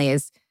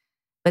families.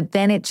 But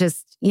then it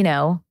just,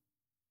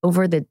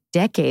 over the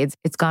decades,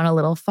 it's gone a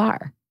little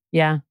far.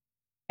 Yeah.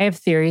 I have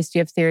theories. Do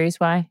you have theories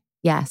why?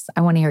 Yes,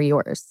 I want to hear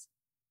yours.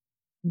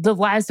 The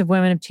lives of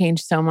women have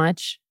changed so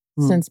much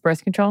since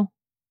birth control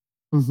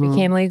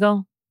became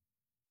legal.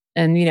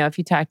 And, if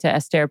you talk to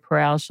Esther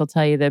Perel, she'll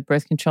tell you that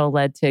birth control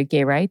led to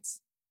gay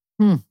rights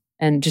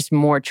and just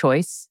more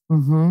choice.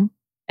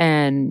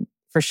 And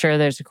for sure,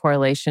 there's a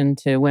correlation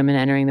to women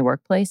entering the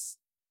workplace.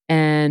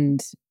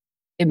 And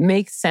it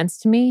makes sense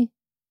to me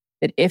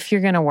that if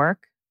you're going to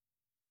work,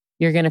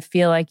 you're going to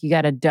feel like you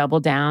got to double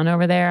down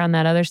over there on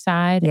that other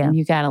side and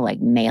you got to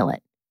nail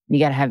it. You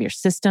got to have your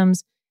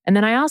systems. And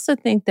then I also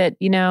think that,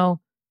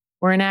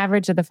 we're an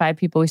average of the 5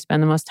 people we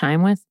spend the most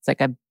time with. It's like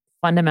a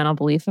fundamental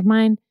belief of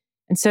mine.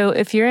 And so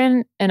if you're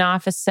in an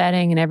office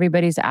setting and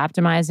everybody's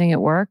optimizing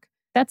at work,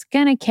 that's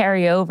going to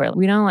carry over.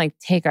 We don't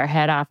take our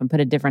head off and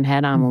put a different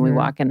head on when we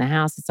walk in the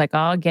house. It's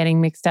all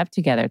getting mixed up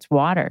together. It's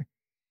water.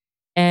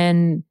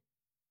 And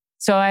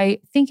so I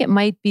think it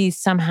might be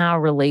somehow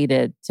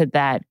related to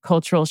that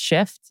cultural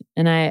shift.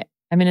 And I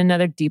mean,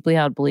 another deeply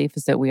held belief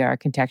is that we are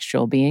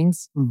contextual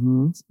beings.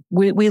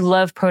 We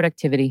love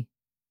productivity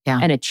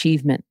and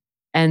achievement.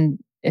 And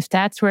if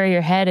that's where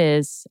your head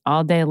is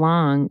all day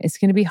long, it's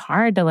going to be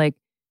hard to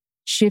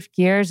shift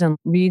gears and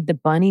read the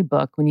bunny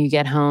book when you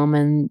get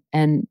home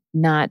and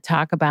not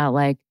talk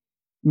about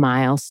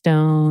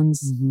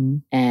milestones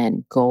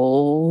and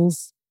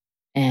goals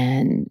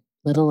and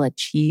little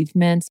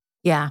achievements.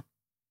 Yeah.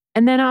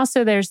 And then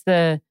also there's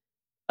all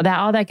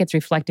that gets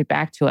reflected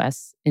back to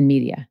us in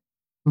media.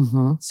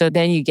 Mm-hmm. So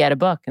then you get a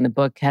book and the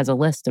book has a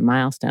list of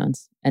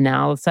milestones. And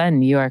now all of a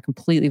sudden you are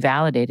completely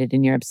validated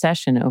in your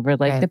obsession over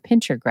like the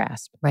pincher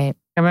grasp. Right.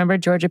 I remember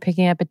Georgia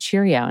picking up a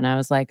Cheerio and I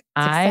was like,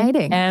 I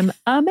am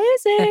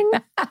amazing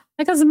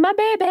because my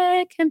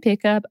baby can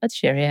pick up a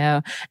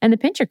Cheerio. And the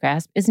pincher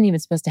grasp isn't even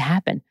supposed to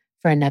happen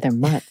for another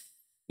month.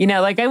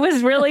 Like it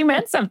was really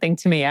meant something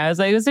to me. I was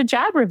like, it was a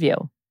job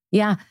review.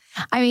 Yeah.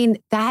 I mean,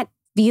 that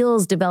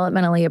feels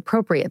developmentally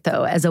appropriate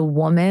though. As a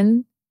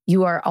woman,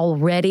 you are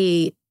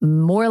already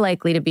more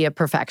likely to be a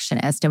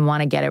perfectionist and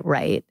want to get it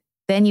right.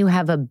 Then you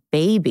have a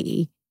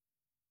baby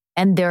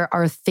and there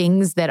are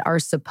things that are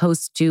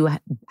supposed to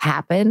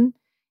happen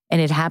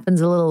and it happens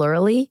a little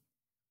early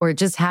or it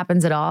just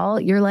happens at all.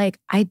 You're like,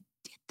 I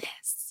did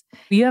this.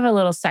 You have a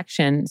little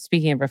section,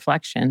 speaking of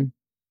reflection,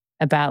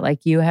 about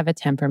like you have a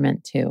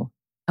temperament too.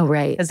 Oh,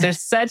 right. Because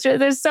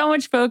there's so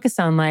much focus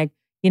on like,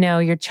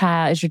 is your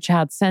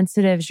child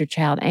sensitive? Is your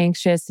child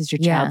anxious? Is your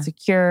child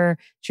secure?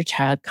 Is your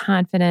child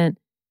confident?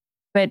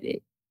 But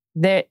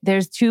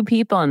there's two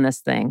people in this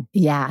thing.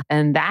 Yeah.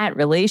 And that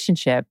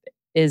relationship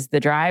is the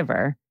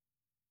driver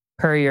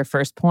per your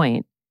first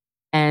point.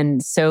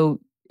 And so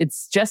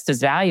it's just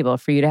as valuable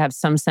for you to have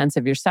some sense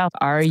of yourself.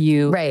 Are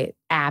you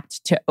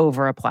apt to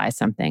over apply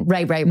something?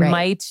 Right.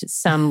 Might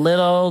some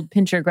little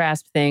pincher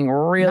grasp thing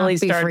really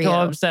start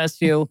to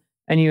obsess you?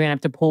 And you're going to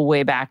have to pull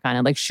way back on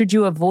it. Like, should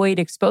you avoid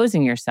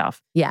exposing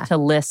yourself to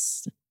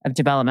lists of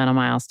developmental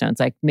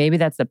milestones? Like, maybe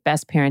that's the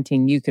best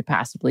parenting you could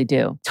possibly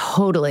do.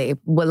 Totally.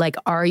 Well, like,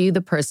 are you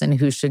the person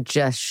who should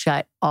just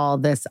shut all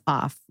this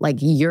off? Like,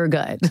 you're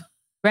good.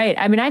 Right.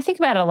 I mean, I think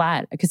about it a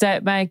lot because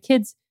my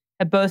kids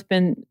have both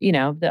been,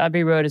 the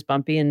Abbey Road is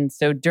bumpy. And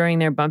so during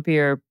their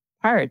bumpier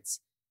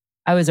parts,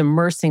 I was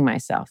immersing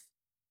myself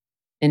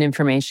in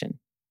information.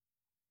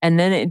 And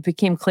then it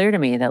became clear to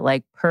me that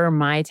like, per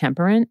my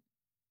temperament,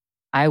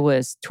 I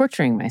was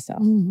torturing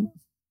myself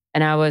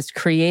and I was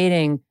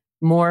creating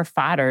more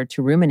fodder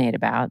to ruminate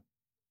about.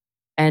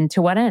 And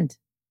to what end?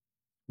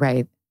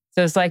 Right.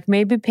 So it's like,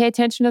 maybe pay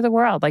attention to the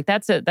world. Like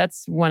that's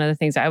one of the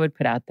things I would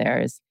put out there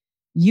is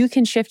you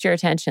can shift your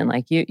attention.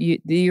 Like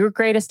your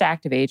greatest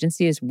act of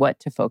agency is what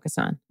to focus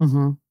on.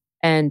 Mm-hmm.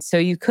 And so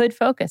you could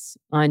focus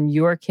on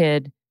your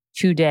kid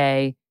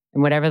today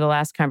and whatever the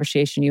last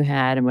conversation you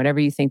had and whatever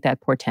you think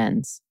that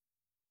portends.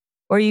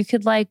 Or you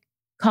could like,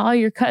 call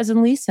your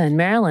cousin Lisa in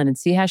Maryland and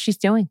see how she's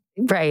doing.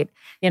 Right.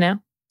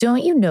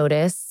 Don't you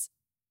notice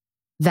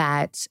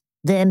that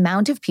the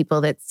amount of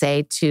people that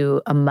say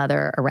to a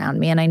mother around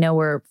me, and I know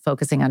we're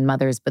focusing on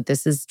mothers, but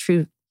this is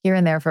true here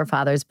and there for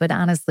fathers, but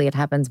honestly, it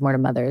happens more to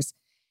mothers,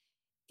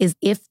 is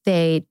if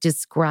they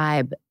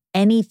describe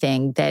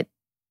anything that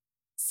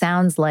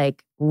sounds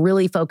like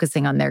really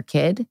focusing on their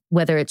kid,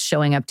 whether it's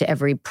showing up to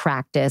every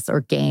practice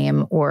or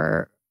game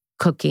or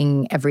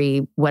cooking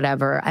every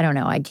whatever. I don't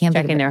know. I can't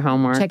checking their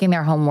homework. Checking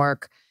their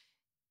homework.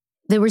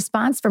 The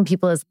response from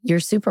people is, you're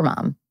super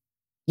mom.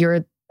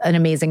 You're an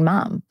amazing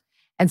mom.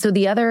 And so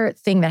the other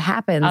thing that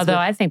happens... Although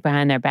I think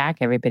behind their back,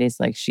 everybody's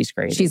like, she's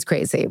crazy. She's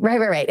crazy.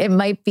 Right. That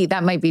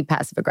might be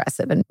passive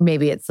aggressive. And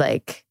maybe it's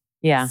like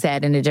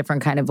said in a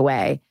different kind of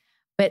way.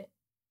 But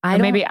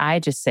maybe I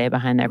just say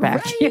behind their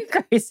back, you're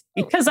crazy.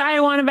 Because I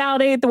want to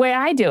validate the way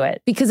I do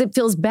it. Because it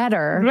feels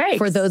better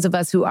for those of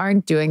us who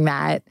aren't doing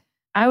that.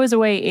 I was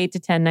away 8 to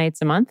 10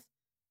 nights a month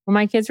when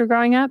my kids were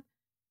growing up.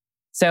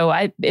 So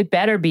she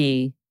better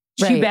be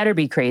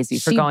crazy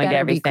for going to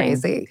everything.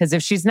 Because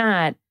if she's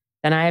not,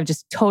 then I have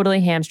just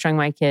totally hamstrung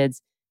my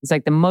kids. It's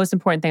like the most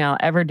important thing I'll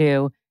ever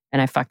do.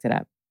 And I fucked it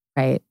up.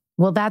 Right.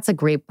 Well, that's a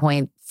great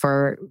point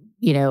for,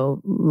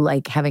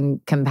 like having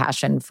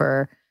compassion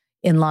for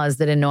in-laws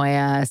that annoy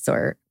us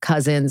or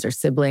cousins or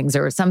siblings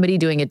or somebody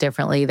doing it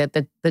differently. That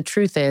the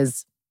truth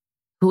is,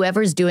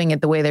 whoever's doing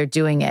it the way they're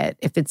doing it,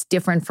 if it's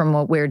different from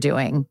what we're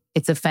doing,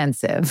 it's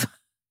offensive.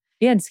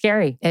 Yeah, it's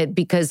scary.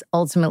 Because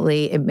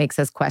ultimately it makes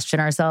us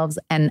question ourselves.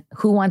 And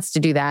who wants to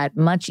do that?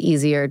 Much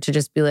easier to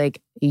just be like,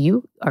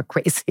 you are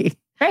crazy.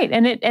 Right.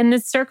 And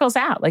it circles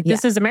out. Like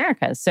this is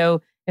America.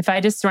 So if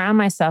I just surround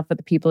myself with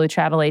the people who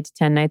travel 8 to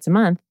 10 nights a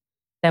month,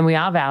 then we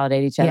all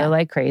validate each other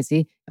like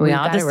crazy. And we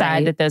all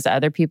decide that those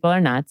other people are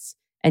nuts.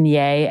 And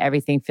yay,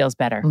 everything feels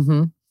better.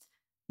 Mm-hmm.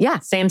 Yeah.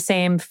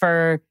 Same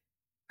for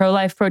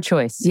pro-life,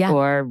 pro-choice,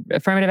 or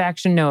affirmative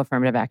action, no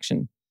affirmative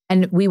action.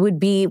 And we would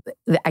be,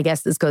 I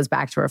guess this goes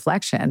back to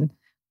reflection,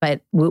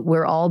 but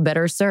we're all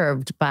better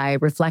served by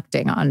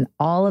reflecting on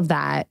all of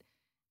that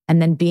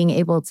and then being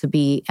able to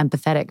be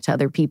empathetic to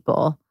other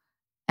people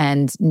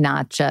and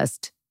not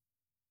just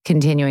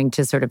continuing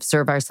to sort of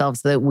serve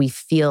ourselves so that we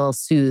feel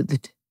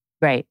soothed.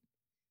 Right.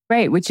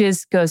 Which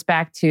goes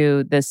back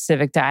to the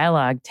civic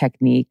dialogue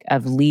technique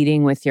of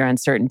leading with your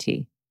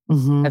uncertainty,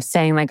 of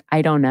saying like,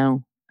 I don't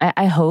know.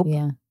 I hope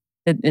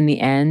that in the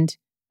end,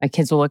 my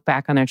kids will look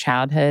back on their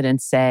childhood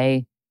and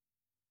say,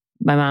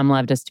 my mom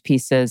loved us to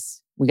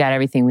pieces. We got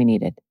everything we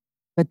needed.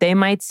 But they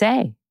might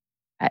say,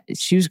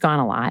 she was gone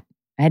a lot.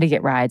 I had to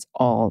get rides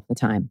all the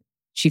time.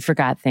 She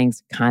forgot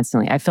things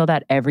constantly. I filled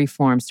out every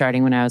form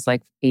starting when I was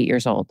like 8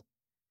 years old.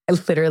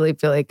 I literally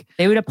feel like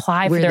they would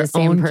apply for we're their the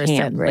same own person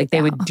camp. right Like they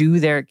now. would do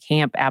their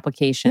camp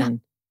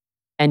application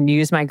and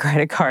use my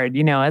credit card,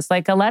 as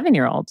like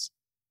 11-year-olds.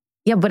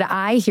 Yeah, but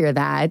I hear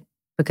that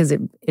because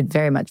it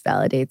very much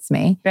validates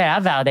me. Yeah,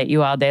 I'll validate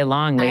you all day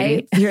long,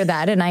 lady. I hear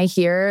that, and I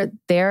hear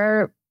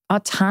their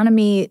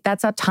autonomy.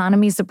 That's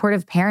autonomy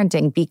supportive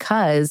parenting,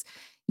 because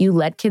you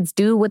let kids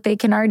do what they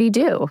can already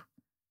do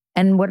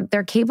and what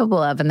they're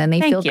capable of, and then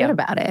they feel good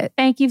about it.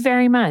 Thank you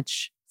very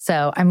much.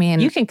 So, I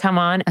mean, you can come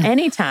on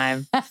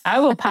anytime. I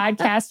will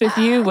podcast with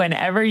you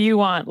whenever you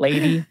want,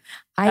 lady.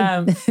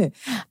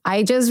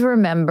 I just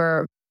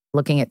remember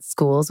looking at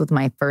schools with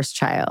my first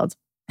child,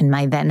 and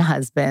my then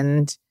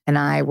husband and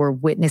I were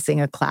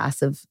witnessing a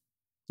class of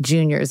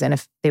juniors,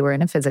 and they were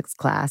in a physics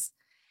class.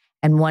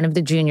 And one of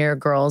the junior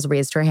girls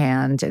raised her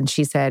hand and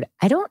she said,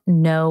 I don't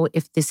know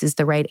if this is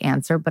the right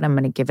answer, but I'm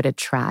going to give it a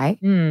try.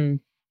 And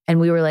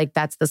we were like,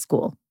 that's the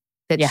school.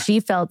 That she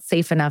felt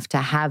safe enough to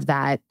have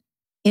that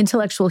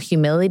intellectual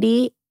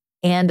humility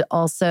and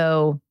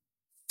also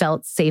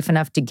felt safe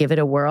enough to give it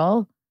a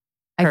whirl.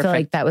 I feel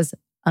like that was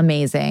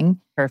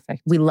amazing.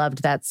 Perfect. We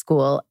loved that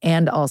school.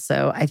 And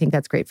also, I think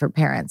that's great for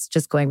parents.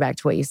 Just going back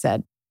to what you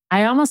said.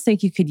 I almost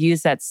think you could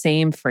use that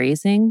same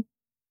phrasing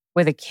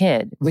with a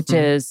kid, which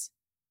is,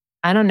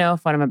 I don't know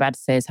if what I'm about to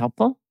say is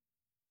helpful,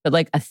 but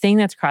like a thing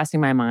that's crossing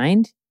my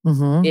mind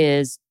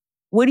is,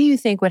 what do you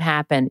think would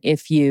happen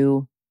if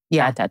you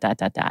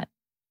dot.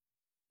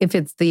 If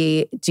it's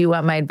the, do you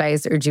want my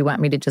advice or do you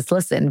want me to just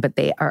listen? But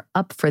they are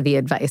up for the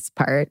advice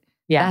part.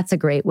 Yeah. That's a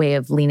great way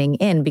of leaning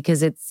in,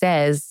 because it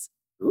says,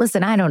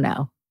 listen, I don't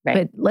know,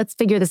 but let's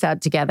figure this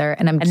out together.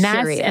 And curious.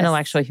 That's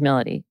intellectual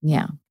humility.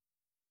 Yeah.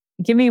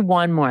 Give me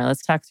one more.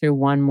 Let's talk through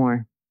one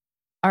more.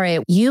 All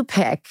right. You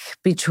pick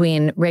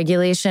between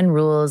regulation,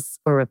 rules,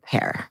 or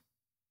repair.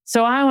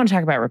 So I want to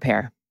talk about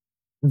repair.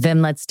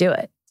 Then let's do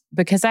it.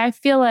 Because I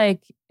feel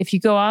like if you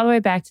go all the way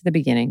back to the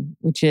beginning,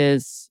 which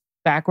is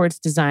backwards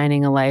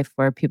designing a life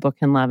where people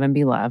can love and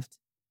be loved,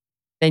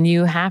 then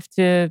you have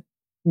to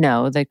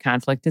know that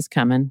conflict is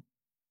coming.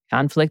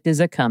 Conflict is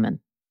a coming.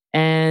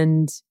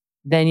 And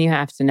then you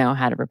have to know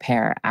how to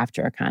repair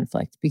after a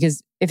conflict.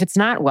 Because if it's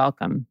not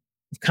welcome,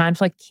 if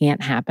conflict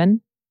can't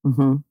happen,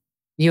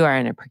 you are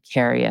in a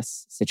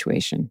precarious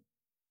situation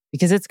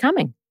because it's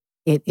coming.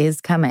 It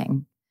is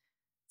coming.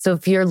 So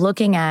if you're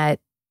looking at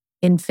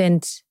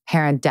infant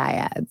parent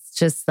dyads,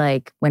 just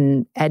like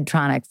when Ed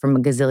Tronick from a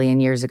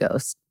gazillion years ago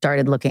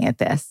started looking at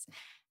this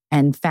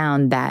and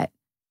found that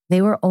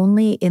they were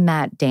only in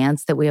that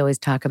dance that we always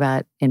talk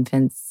about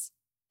infants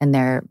and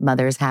their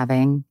mothers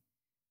having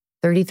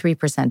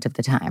 33% of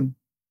the time.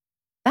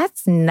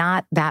 That's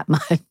not that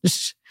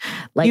much.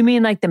 Like, you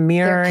mean like the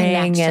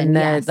mirroring and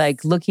the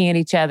like looking at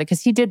each other?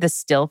 Because he did the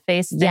still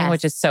face thing,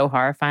 which is so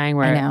horrifying,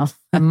 where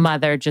a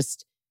mother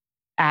just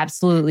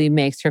absolutely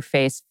makes her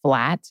face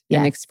flat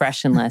and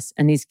expressionless.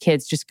 And these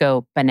kids just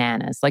go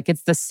bananas. Like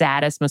it's the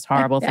saddest, most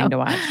horrible thing to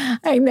watch.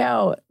 I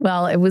know.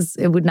 Well, it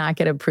would not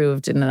get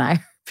approved in an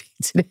IRB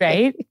today.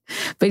 Right?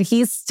 But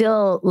he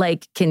still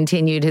like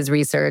continued his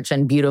research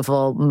in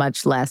beautiful,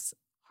 much less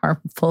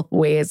harmful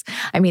ways.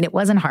 I mean, it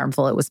wasn't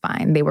harmful. It was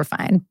fine. They were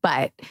fine.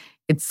 But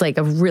it's like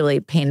a really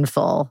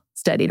painful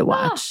study to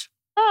watch.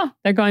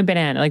 They're going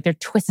banana. Like they're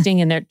twisting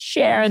in their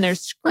chair and they're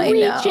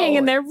screeching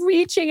and they're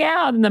reaching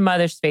out. And the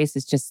mother's face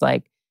is just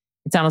like,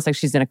 it's almost like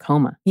she's in a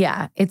coma.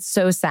 Yeah, it's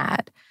so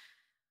sad.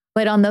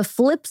 But on the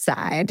flip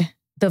side,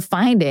 the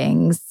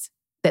findings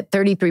that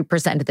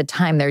 33% of the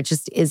time there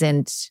just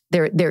isn't,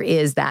 there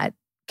is that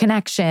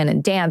connection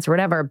and dance or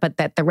whatever, but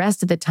that the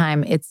rest of the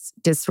time it's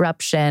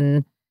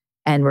disruption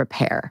and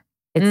repair.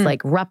 It's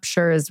like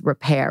ruptures,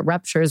 repair,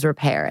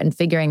 and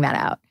figuring that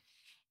out.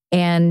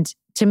 And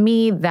to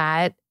me,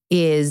 that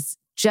is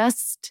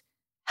just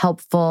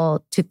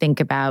helpful to think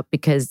about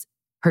because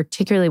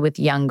particularly with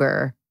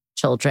younger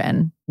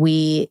children,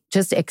 we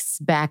just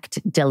expect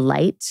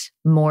delight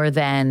more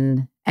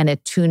than an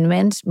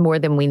attunement, more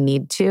than we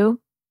need to,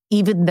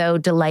 even though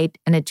delight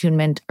and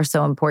attunement are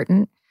so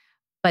important.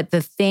 But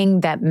the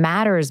thing that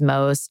matters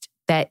most,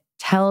 that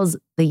tells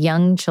the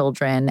young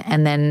children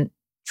and then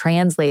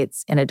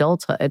translates in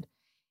adulthood,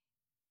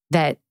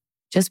 that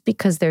just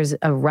because there's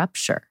a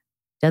rupture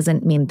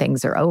doesn't mean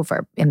things are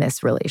over in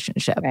this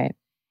relationship. Right.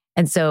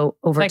 And so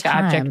over it's like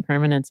time, object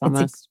permanence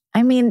almost.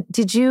 I mean,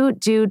 did you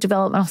do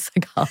developmental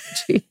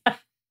psychology?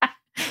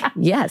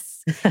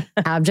 Yes.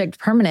 Object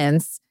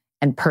permanence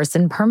and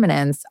person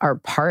permanence are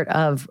part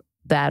of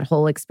that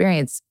whole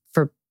experience.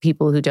 For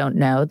people who don't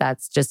know,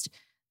 that's just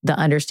the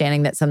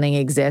understanding that something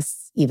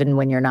exists even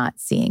when you're not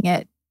seeing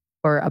it,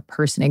 or a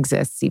person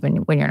exists even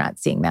when you're not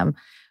seeing them.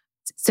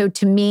 So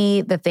to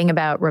me, the thing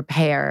about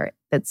repair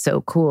that's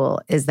so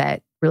cool is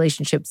that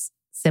relationships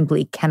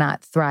simply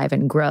cannot thrive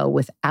and grow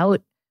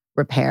without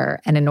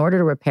repair. And in order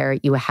to repair,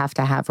 you have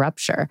to have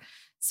rupture.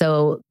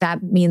 So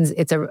that means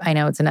I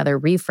know it's another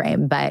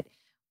reframe, but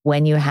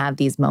when you have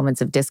these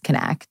moments of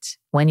disconnect,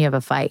 when you have a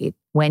fight,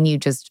 when you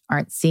just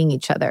aren't seeing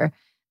each other,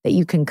 that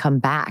you can come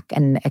back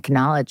and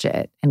acknowledge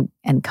it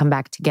and come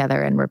back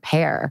together and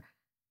repair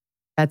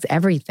That's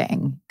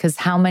everything. Because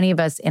how many of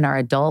us in our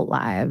adult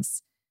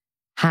lives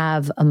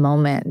have a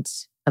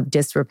moment of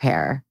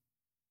disrepair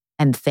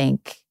and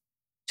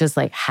just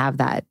like have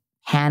that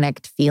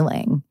panicked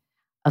feeling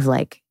of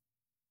like,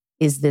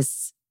 is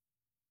this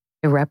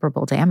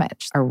irreparable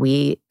damage? Are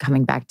we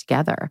coming back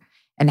together?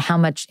 And how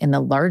much in the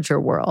larger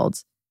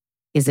world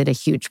is it a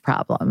huge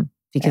problem?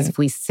 Because if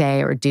we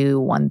say or do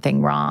one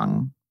thing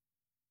wrong,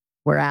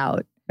 we're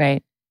out.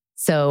 Right.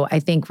 So I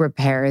think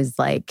repair is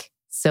like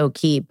so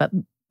key, but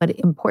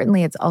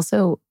importantly, it's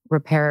also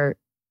repair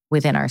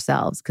within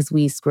ourselves because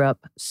we screw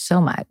up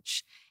so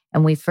much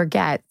and we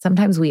forget.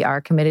 Sometimes we are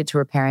committed to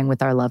repairing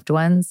with our loved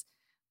ones,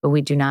 but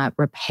we do not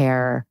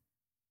repair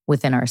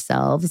within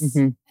ourselves.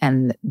 Mm-hmm.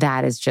 And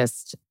that is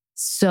just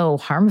so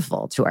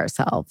harmful to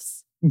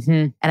ourselves.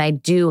 Mm-hmm. And I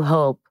do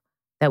hope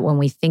that when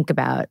we think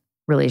about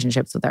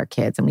relationships with our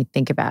kids and we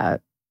think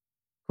about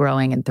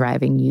growing and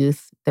thriving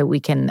youth, that we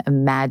can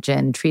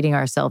imagine treating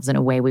ourselves in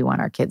a way we want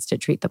our kids to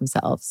treat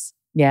themselves.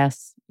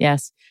 Yes.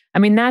 Yes. I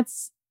mean,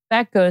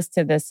 that goes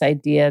to this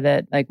idea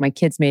that like my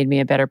kids made me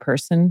a better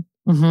person.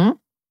 Mm-hmm.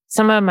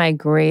 Some of my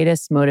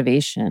greatest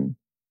motivation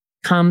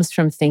comes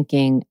from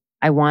thinking,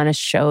 I want to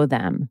show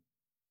them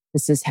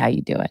this is how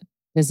you do it.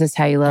 This is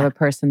how you love a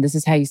person. This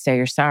is how you say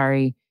you're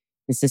sorry.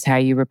 This is how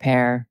you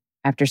repair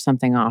after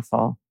something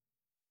awful.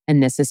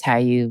 And this is how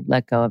you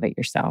let go of it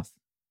yourself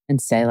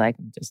and say like,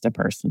 I'm just a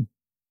person.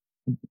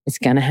 It's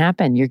going to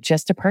happen. You're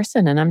just a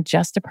person and I'm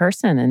just a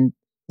person. And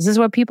this is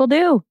what people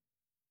do.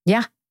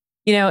 Yeah.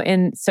 You know,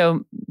 and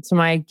so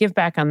my give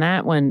back on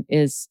that one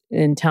is,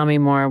 and tell me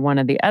more, one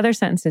of the other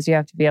sentences you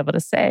have to be able to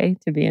say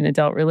to be in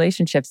adult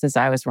relationships is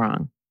I was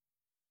wrong.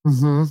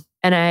 Mm-hmm.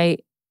 And I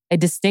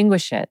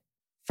distinguish it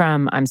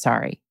from I'm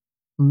sorry.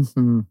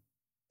 Mm-hmm.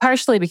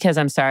 Partially because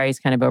I'm sorry is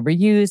kind of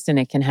overused and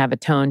it can have a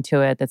tone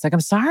to it that's like, I'm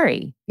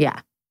sorry.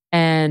 Yeah.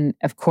 And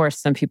of course,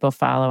 some people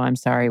follow I'm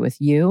sorry with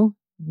you.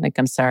 Like,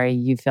 I'm sorry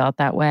you felt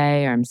that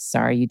way, or I'm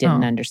sorry you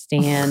didn't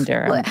understand,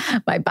 or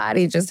my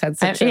body just had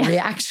such a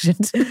reaction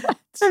to that.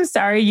 I'm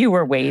sorry you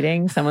were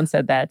waiting. Someone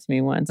said that to me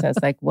once. I was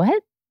like,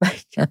 what?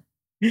 Like,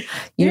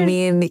 you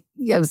mean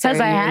I'm sorry because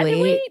I had to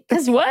wait?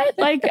 Because what?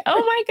 Like,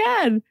 oh my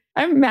God,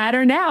 I'm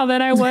madder now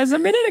than I was a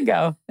minute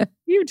ago.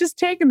 You've just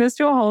taken this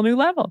to a whole new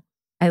level.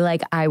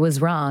 I was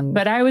wrong.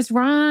 But I was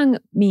wrong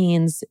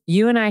means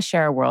you and I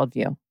share a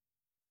worldview.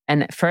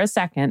 And for a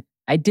second,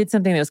 I did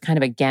something that was kind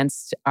of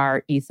against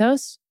our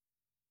ethos.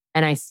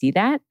 And I see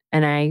that.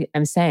 And I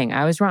am saying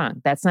I was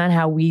wrong. That's not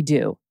how we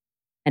do.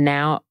 And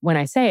now when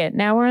I say it,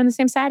 now we're on the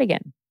same side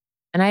again.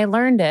 And I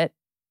learned it,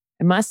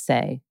 I must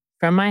say,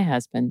 from my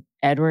husband,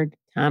 Edward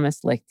Thomas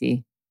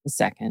Lichty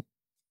II,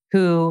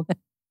 who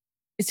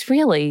is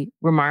really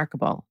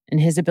remarkable in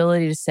his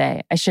ability to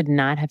say, I should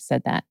not have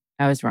said that.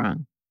 I was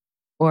wrong.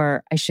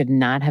 Or I should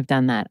not have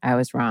done that. I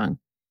was wrong.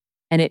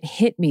 And it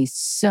hit me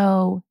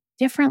so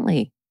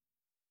differently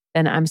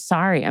than I'm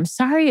sorry. I'm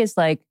sorry is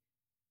like,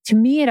 to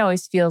me, it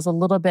always feels a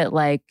little bit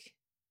like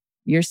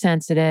you're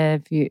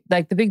sensitive.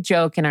 Like the big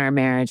joke in our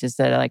marriage is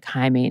that like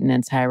high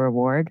maintenance, high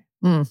reward.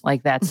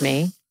 Like that's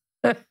me.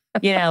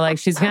 You know, like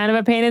she's kind of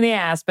a pain in the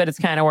ass, but it's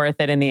kind of worth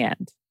it in the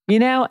end. You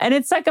know, and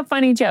it's like a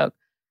funny joke.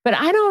 But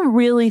I don't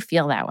really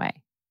feel that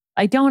way.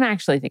 I don't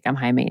actually think I'm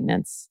high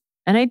maintenance.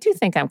 And I do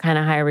think I'm kind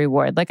of high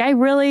reward. Like I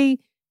really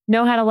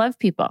know how to love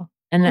people.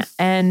 And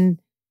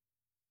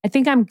I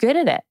think I'm good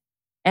at it.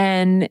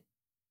 And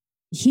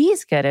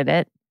he's good at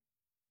it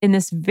in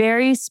this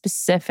very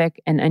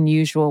specific and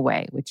unusual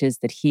way, which is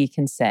that he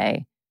can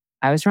say,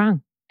 I was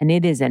wrong. And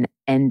it is an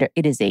ender.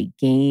 It is a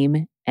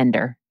game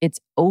ender. It's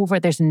over.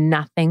 There's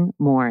nothing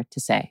more to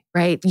say.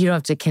 Right. You don't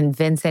have to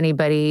convince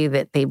anybody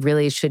that they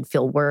really should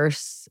feel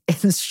worse.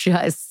 It's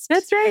just...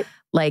 That's right.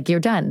 Like you're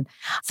done.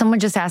 Someone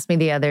just asked me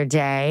the other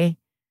day,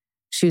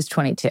 she was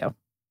 22.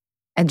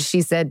 And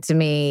she said to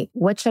me,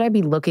 what should I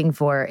be looking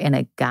for in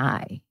a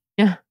guy?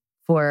 Yeah.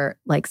 For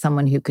like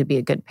someone who could be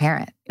a good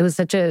parent. It was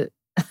such a...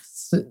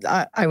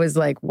 I was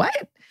like,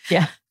 what?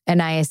 Yeah.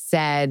 And I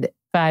said...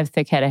 5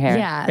 thick head of hair.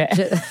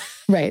 Yeah.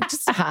 Right.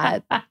 Just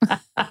hot.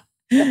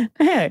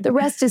 The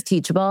rest is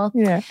teachable.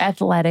 Yeah.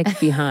 Athletic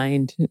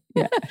behind.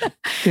 Yeah.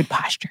 Good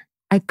posture.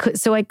 I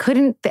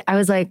couldn't... I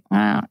was like,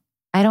 I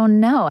don't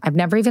know. I've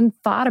never even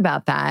thought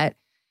about that.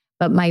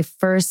 But my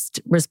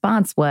first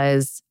response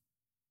was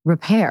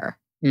repair.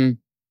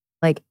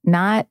 Like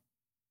not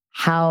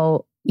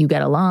how you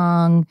get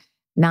along,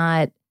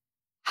 not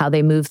how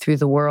they move through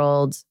the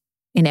world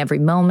in every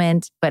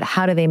moment, but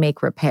how do they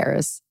make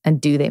repairs? And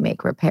do they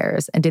make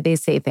repairs? And do they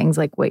say things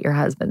like what your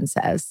husband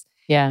says?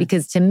 Yeah.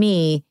 Because to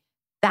me,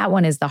 that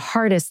one is the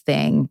hardest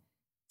thing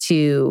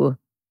to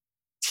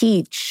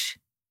teach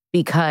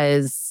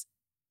because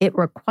it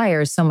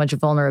requires so much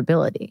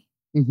vulnerability.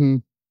 Mm-hmm.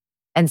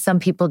 And some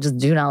people just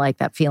do not like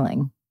that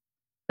feeling.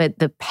 But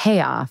the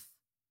payoff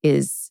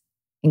is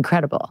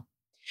incredible.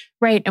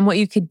 Right. And what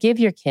you could give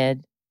your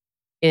kid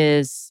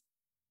is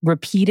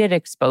repeated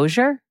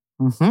exposure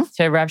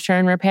to rupture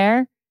and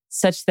repair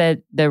such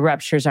that the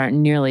ruptures aren't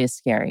nearly as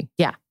scary.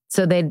 Yeah.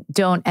 So they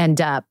don't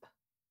end up,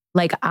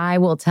 like I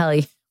will tell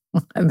you,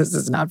 This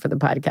is not for the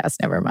podcast.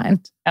 Never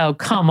mind. Oh,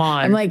 come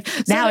on. I'm like,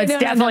 now it's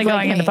definitely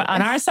going in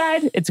on our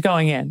side. It's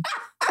going in.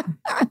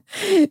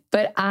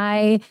 But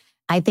I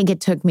think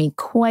it took me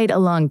quite a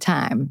long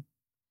time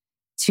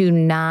to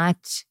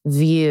not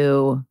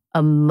view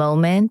a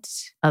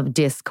moment of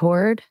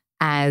discord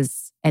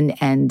as an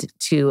end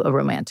to a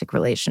romantic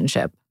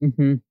relationship.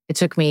 Mm-hmm. It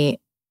took me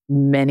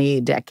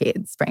many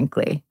decades,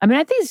 frankly. I mean,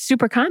 I think it's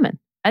super common.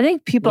 I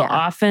think people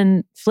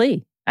often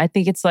flee. I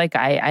think it's like,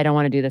 I don't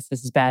want to do this.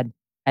 This is bad.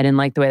 I didn't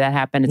like the way that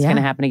happened. It's going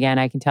to happen again.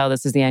 I can tell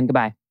this is the end.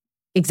 Goodbye.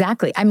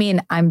 Exactly. I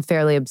mean, I'm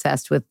fairly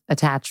obsessed with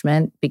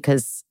attachment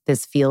because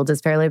this field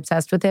is fairly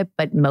obsessed with it,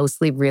 but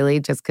mostly really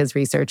just because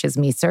research is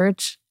me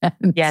search.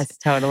 Yes,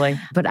 totally.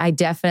 But I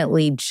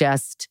definitely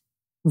just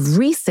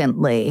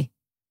recently,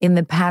 in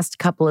the past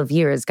couple of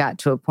years, got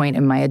to a point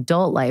in my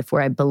adult life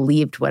where I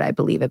believed what I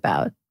believe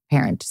about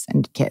parents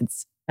and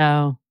kids.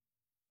 Oh,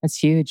 that's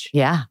huge.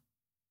 Yeah,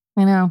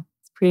 I know.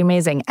 It's pretty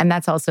amazing. And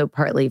that's also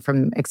partly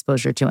from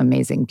exposure to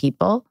amazing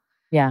people.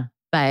 Yeah.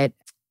 But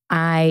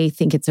I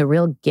think it's a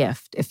real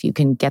gift if you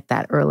can get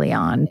that early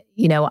on.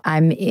 You know,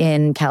 I'm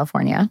in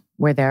California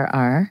where there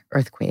are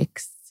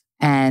earthquakes.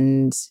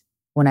 And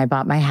when I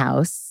bought my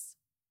house,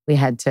 we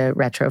had to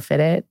retrofit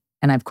it.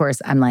 And of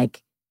course, I'm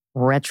like,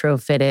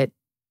 retrofit it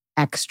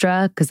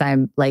extra because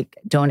I'm like,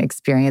 don't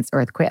experience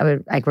earthquake.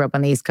 I grew up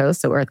on the East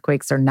Coast, so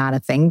earthquakes are not a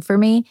thing for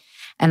me.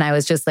 And I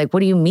was just like, what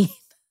do you mean?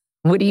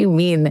 What do you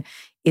mean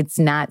it's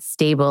not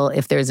stable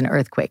if there's an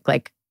earthquake?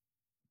 Like,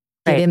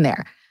 get in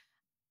there.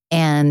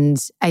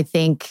 And I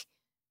think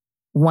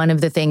one of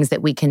the things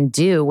that we can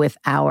do with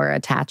our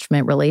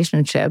attachment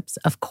relationships,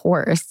 of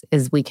course,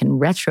 is we can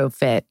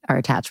retrofit our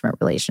attachment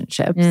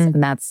relationships.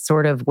 And that's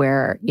sort of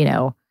where, you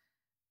know,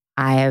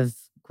 I have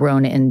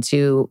grown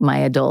into my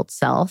adult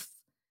self,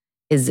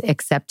 is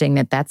accepting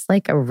that that's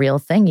like a real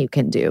thing you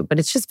can do. But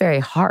it's just very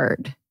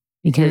hard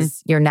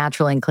because your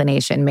natural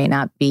inclination may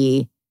not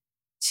be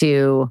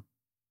to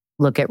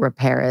look at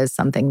repair as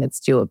something that's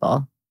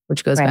doable,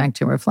 which goes back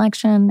to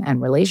reflection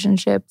and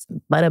relationships.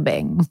 Bada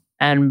bing.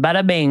 And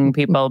bada bing,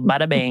 people,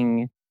 bada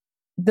bing.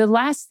 The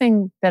last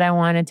thing that I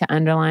wanted to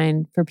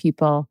underline for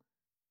people,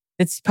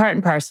 it's part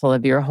and parcel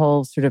of your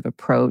whole sort of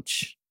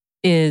approach,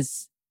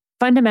 is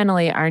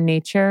fundamentally our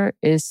nature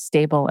is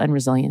stable and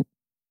resilient.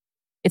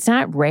 It's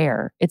not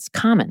rare, it's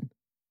common.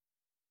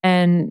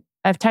 And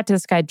I've talked to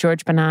this guy,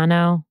 George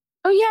Bonanno.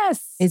 Oh,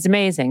 yes. He's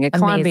amazing at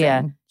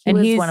Columbia. He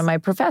was one of my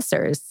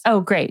professors. Oh,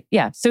 great.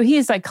 Yeah. So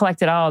he's like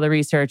collected all the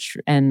research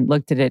and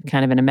looked at it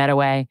kind of in a meta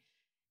way.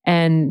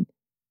 And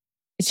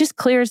it's just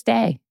clear as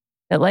day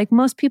that like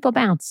most people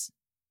bounce,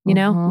 you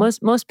know,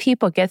 most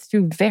people get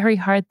through very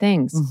hard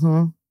things.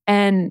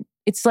 And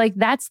it's like,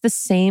 that's the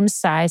same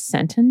size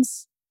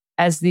sentence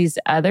as these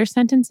other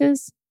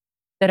sentences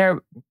that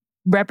are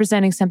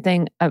representing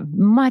something of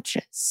much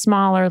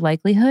smaller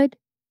likelihood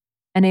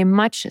and a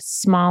much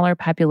smaller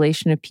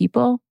population of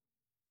people.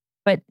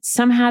 But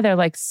somehow they're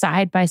like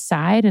side by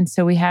side. And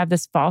so we have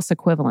this false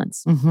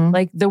equivalence.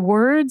 Like the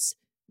words,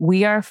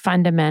 we are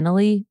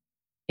fundamentally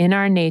in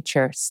our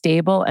nature,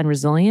 stable and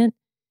resilient,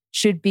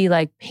 should be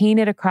like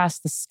painted across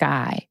the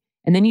sky.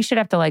 And then you should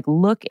have to like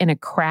look in a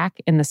crack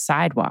in the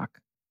sidewalk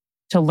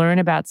to learn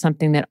about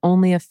something that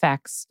only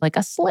affects like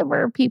a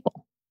sliver of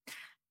people.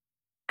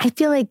 I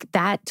feel like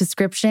that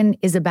description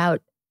is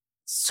about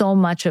so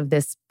much of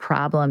this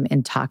problem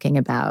in talking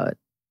about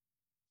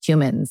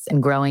humans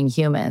and growing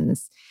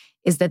humans,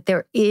 is that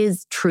there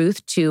is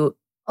truth to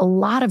a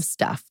lot of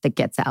stuff that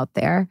gets out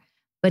there,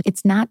 but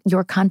it's not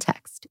your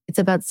context. It's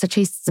about such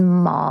a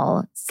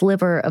small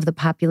sliver of the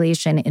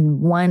population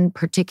in one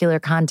particular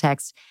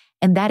context.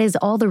 And that is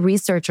all the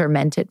researcher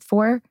meant it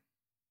for.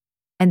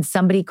 And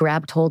somebody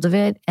grabbed hold of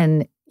it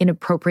and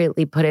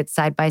inappropriately put it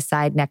side by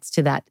side next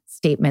to that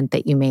statement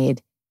that you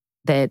made,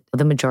 that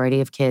the majority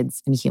of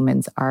kids and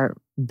humans are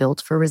built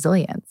for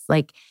resilience.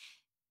 Like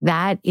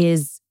that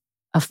is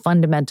a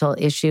fundamental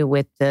issue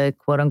with the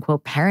quote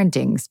unquote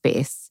parenting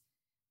space,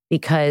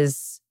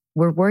 because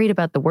we're worried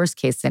about the worst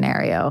case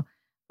scenario,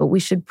 but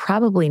we should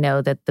probably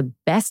know that the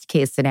best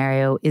case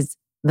scenario is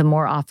the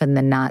more often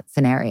than not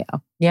scenario.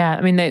 Yeah.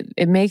 I mean,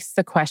 it makes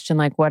the question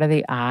like, what are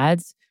the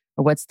odds,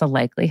 or what's the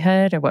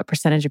likelihood, or what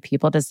percentage of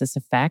people does this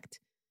affect?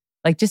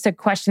 Like just a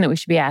question that we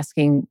should be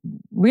asking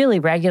really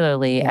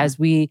regularly as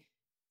we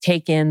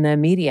take in the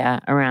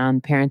media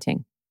around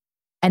parenting.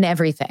 And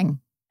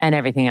everything. And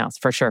everything else,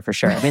 for sure, for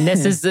sure. I mean,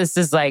 this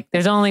is like,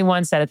 there's only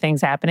one set of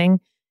things happening.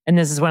 And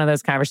this is one of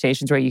those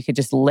conversations where you could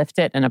just lift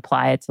it and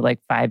apply it to like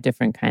 5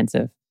 different kinds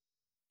of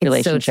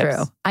relationships. It's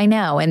so true. I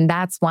know. And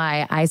that's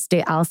why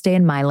I'll stay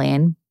in my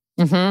lane.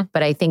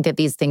 But I think that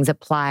these things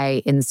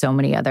apply in so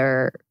many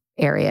other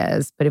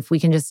areas. But if we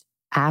can just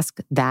ask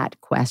that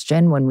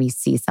question when we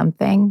see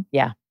something,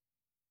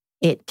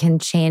 it can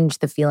change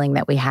the feeling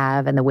that we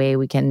have and the way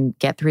we can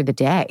get through the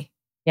day.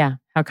 Yeah.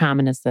 How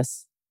common is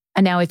this?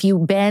 And now if you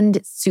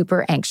bend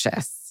super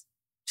anxious,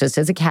 just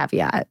as a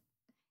caveat,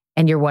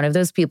 and you're one of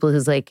those people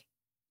who's like,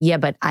 yeah,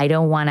 but I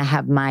don't want to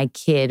have my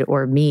kid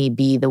or me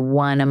be the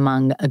one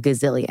among a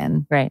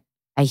gazillion. Right.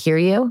 I hear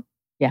you.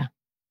 Yeah.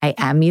 I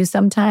am you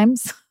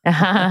sometimes.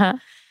 And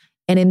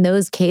in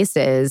those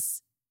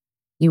cases,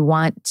 you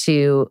want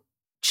to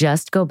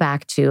just go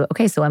back to,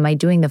 okay, so am I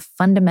doing the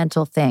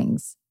fundamental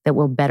things that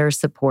will better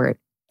support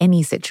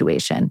any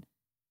situation?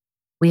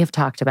 We have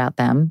talked about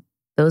them.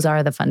 Those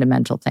are the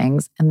fundamental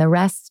things. And the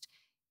rest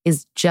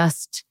is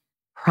just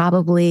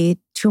probably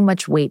too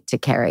much weight to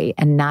carry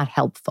and not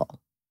helpful.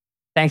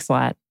 Thanks a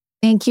lot.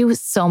 Thank you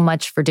so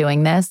much for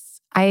doing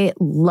this. I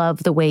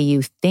love the way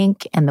you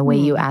think and the way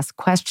you ask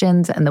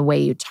questions and the way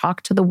you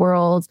talk to the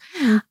world.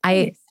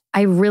 I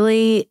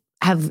really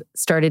have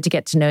started to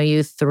get to know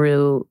you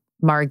through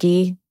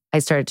Margie. I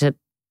started to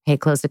pay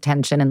close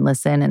attention and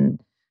listen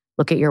and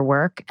look at your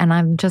work. And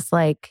I'm just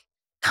like,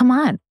 come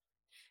on.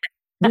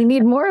 We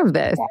need more of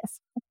this.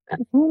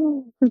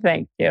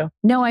 Thank you.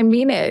 No, I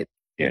mean it.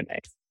 You're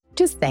nice.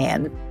 Just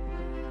saying.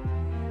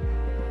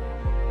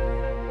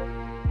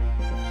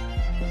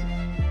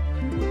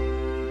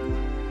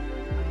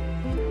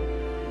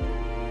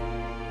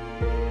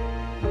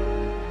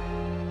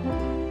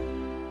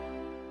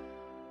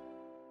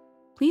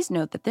 Please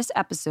note that this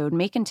episode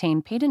may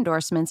contain paid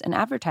endorsements and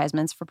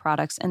advertisements for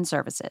products and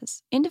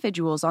services.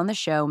 Individuals on the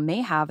show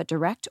may have a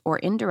direct or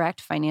indirect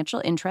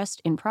financial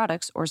interest in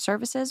products or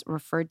services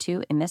referred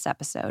to in this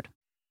episode.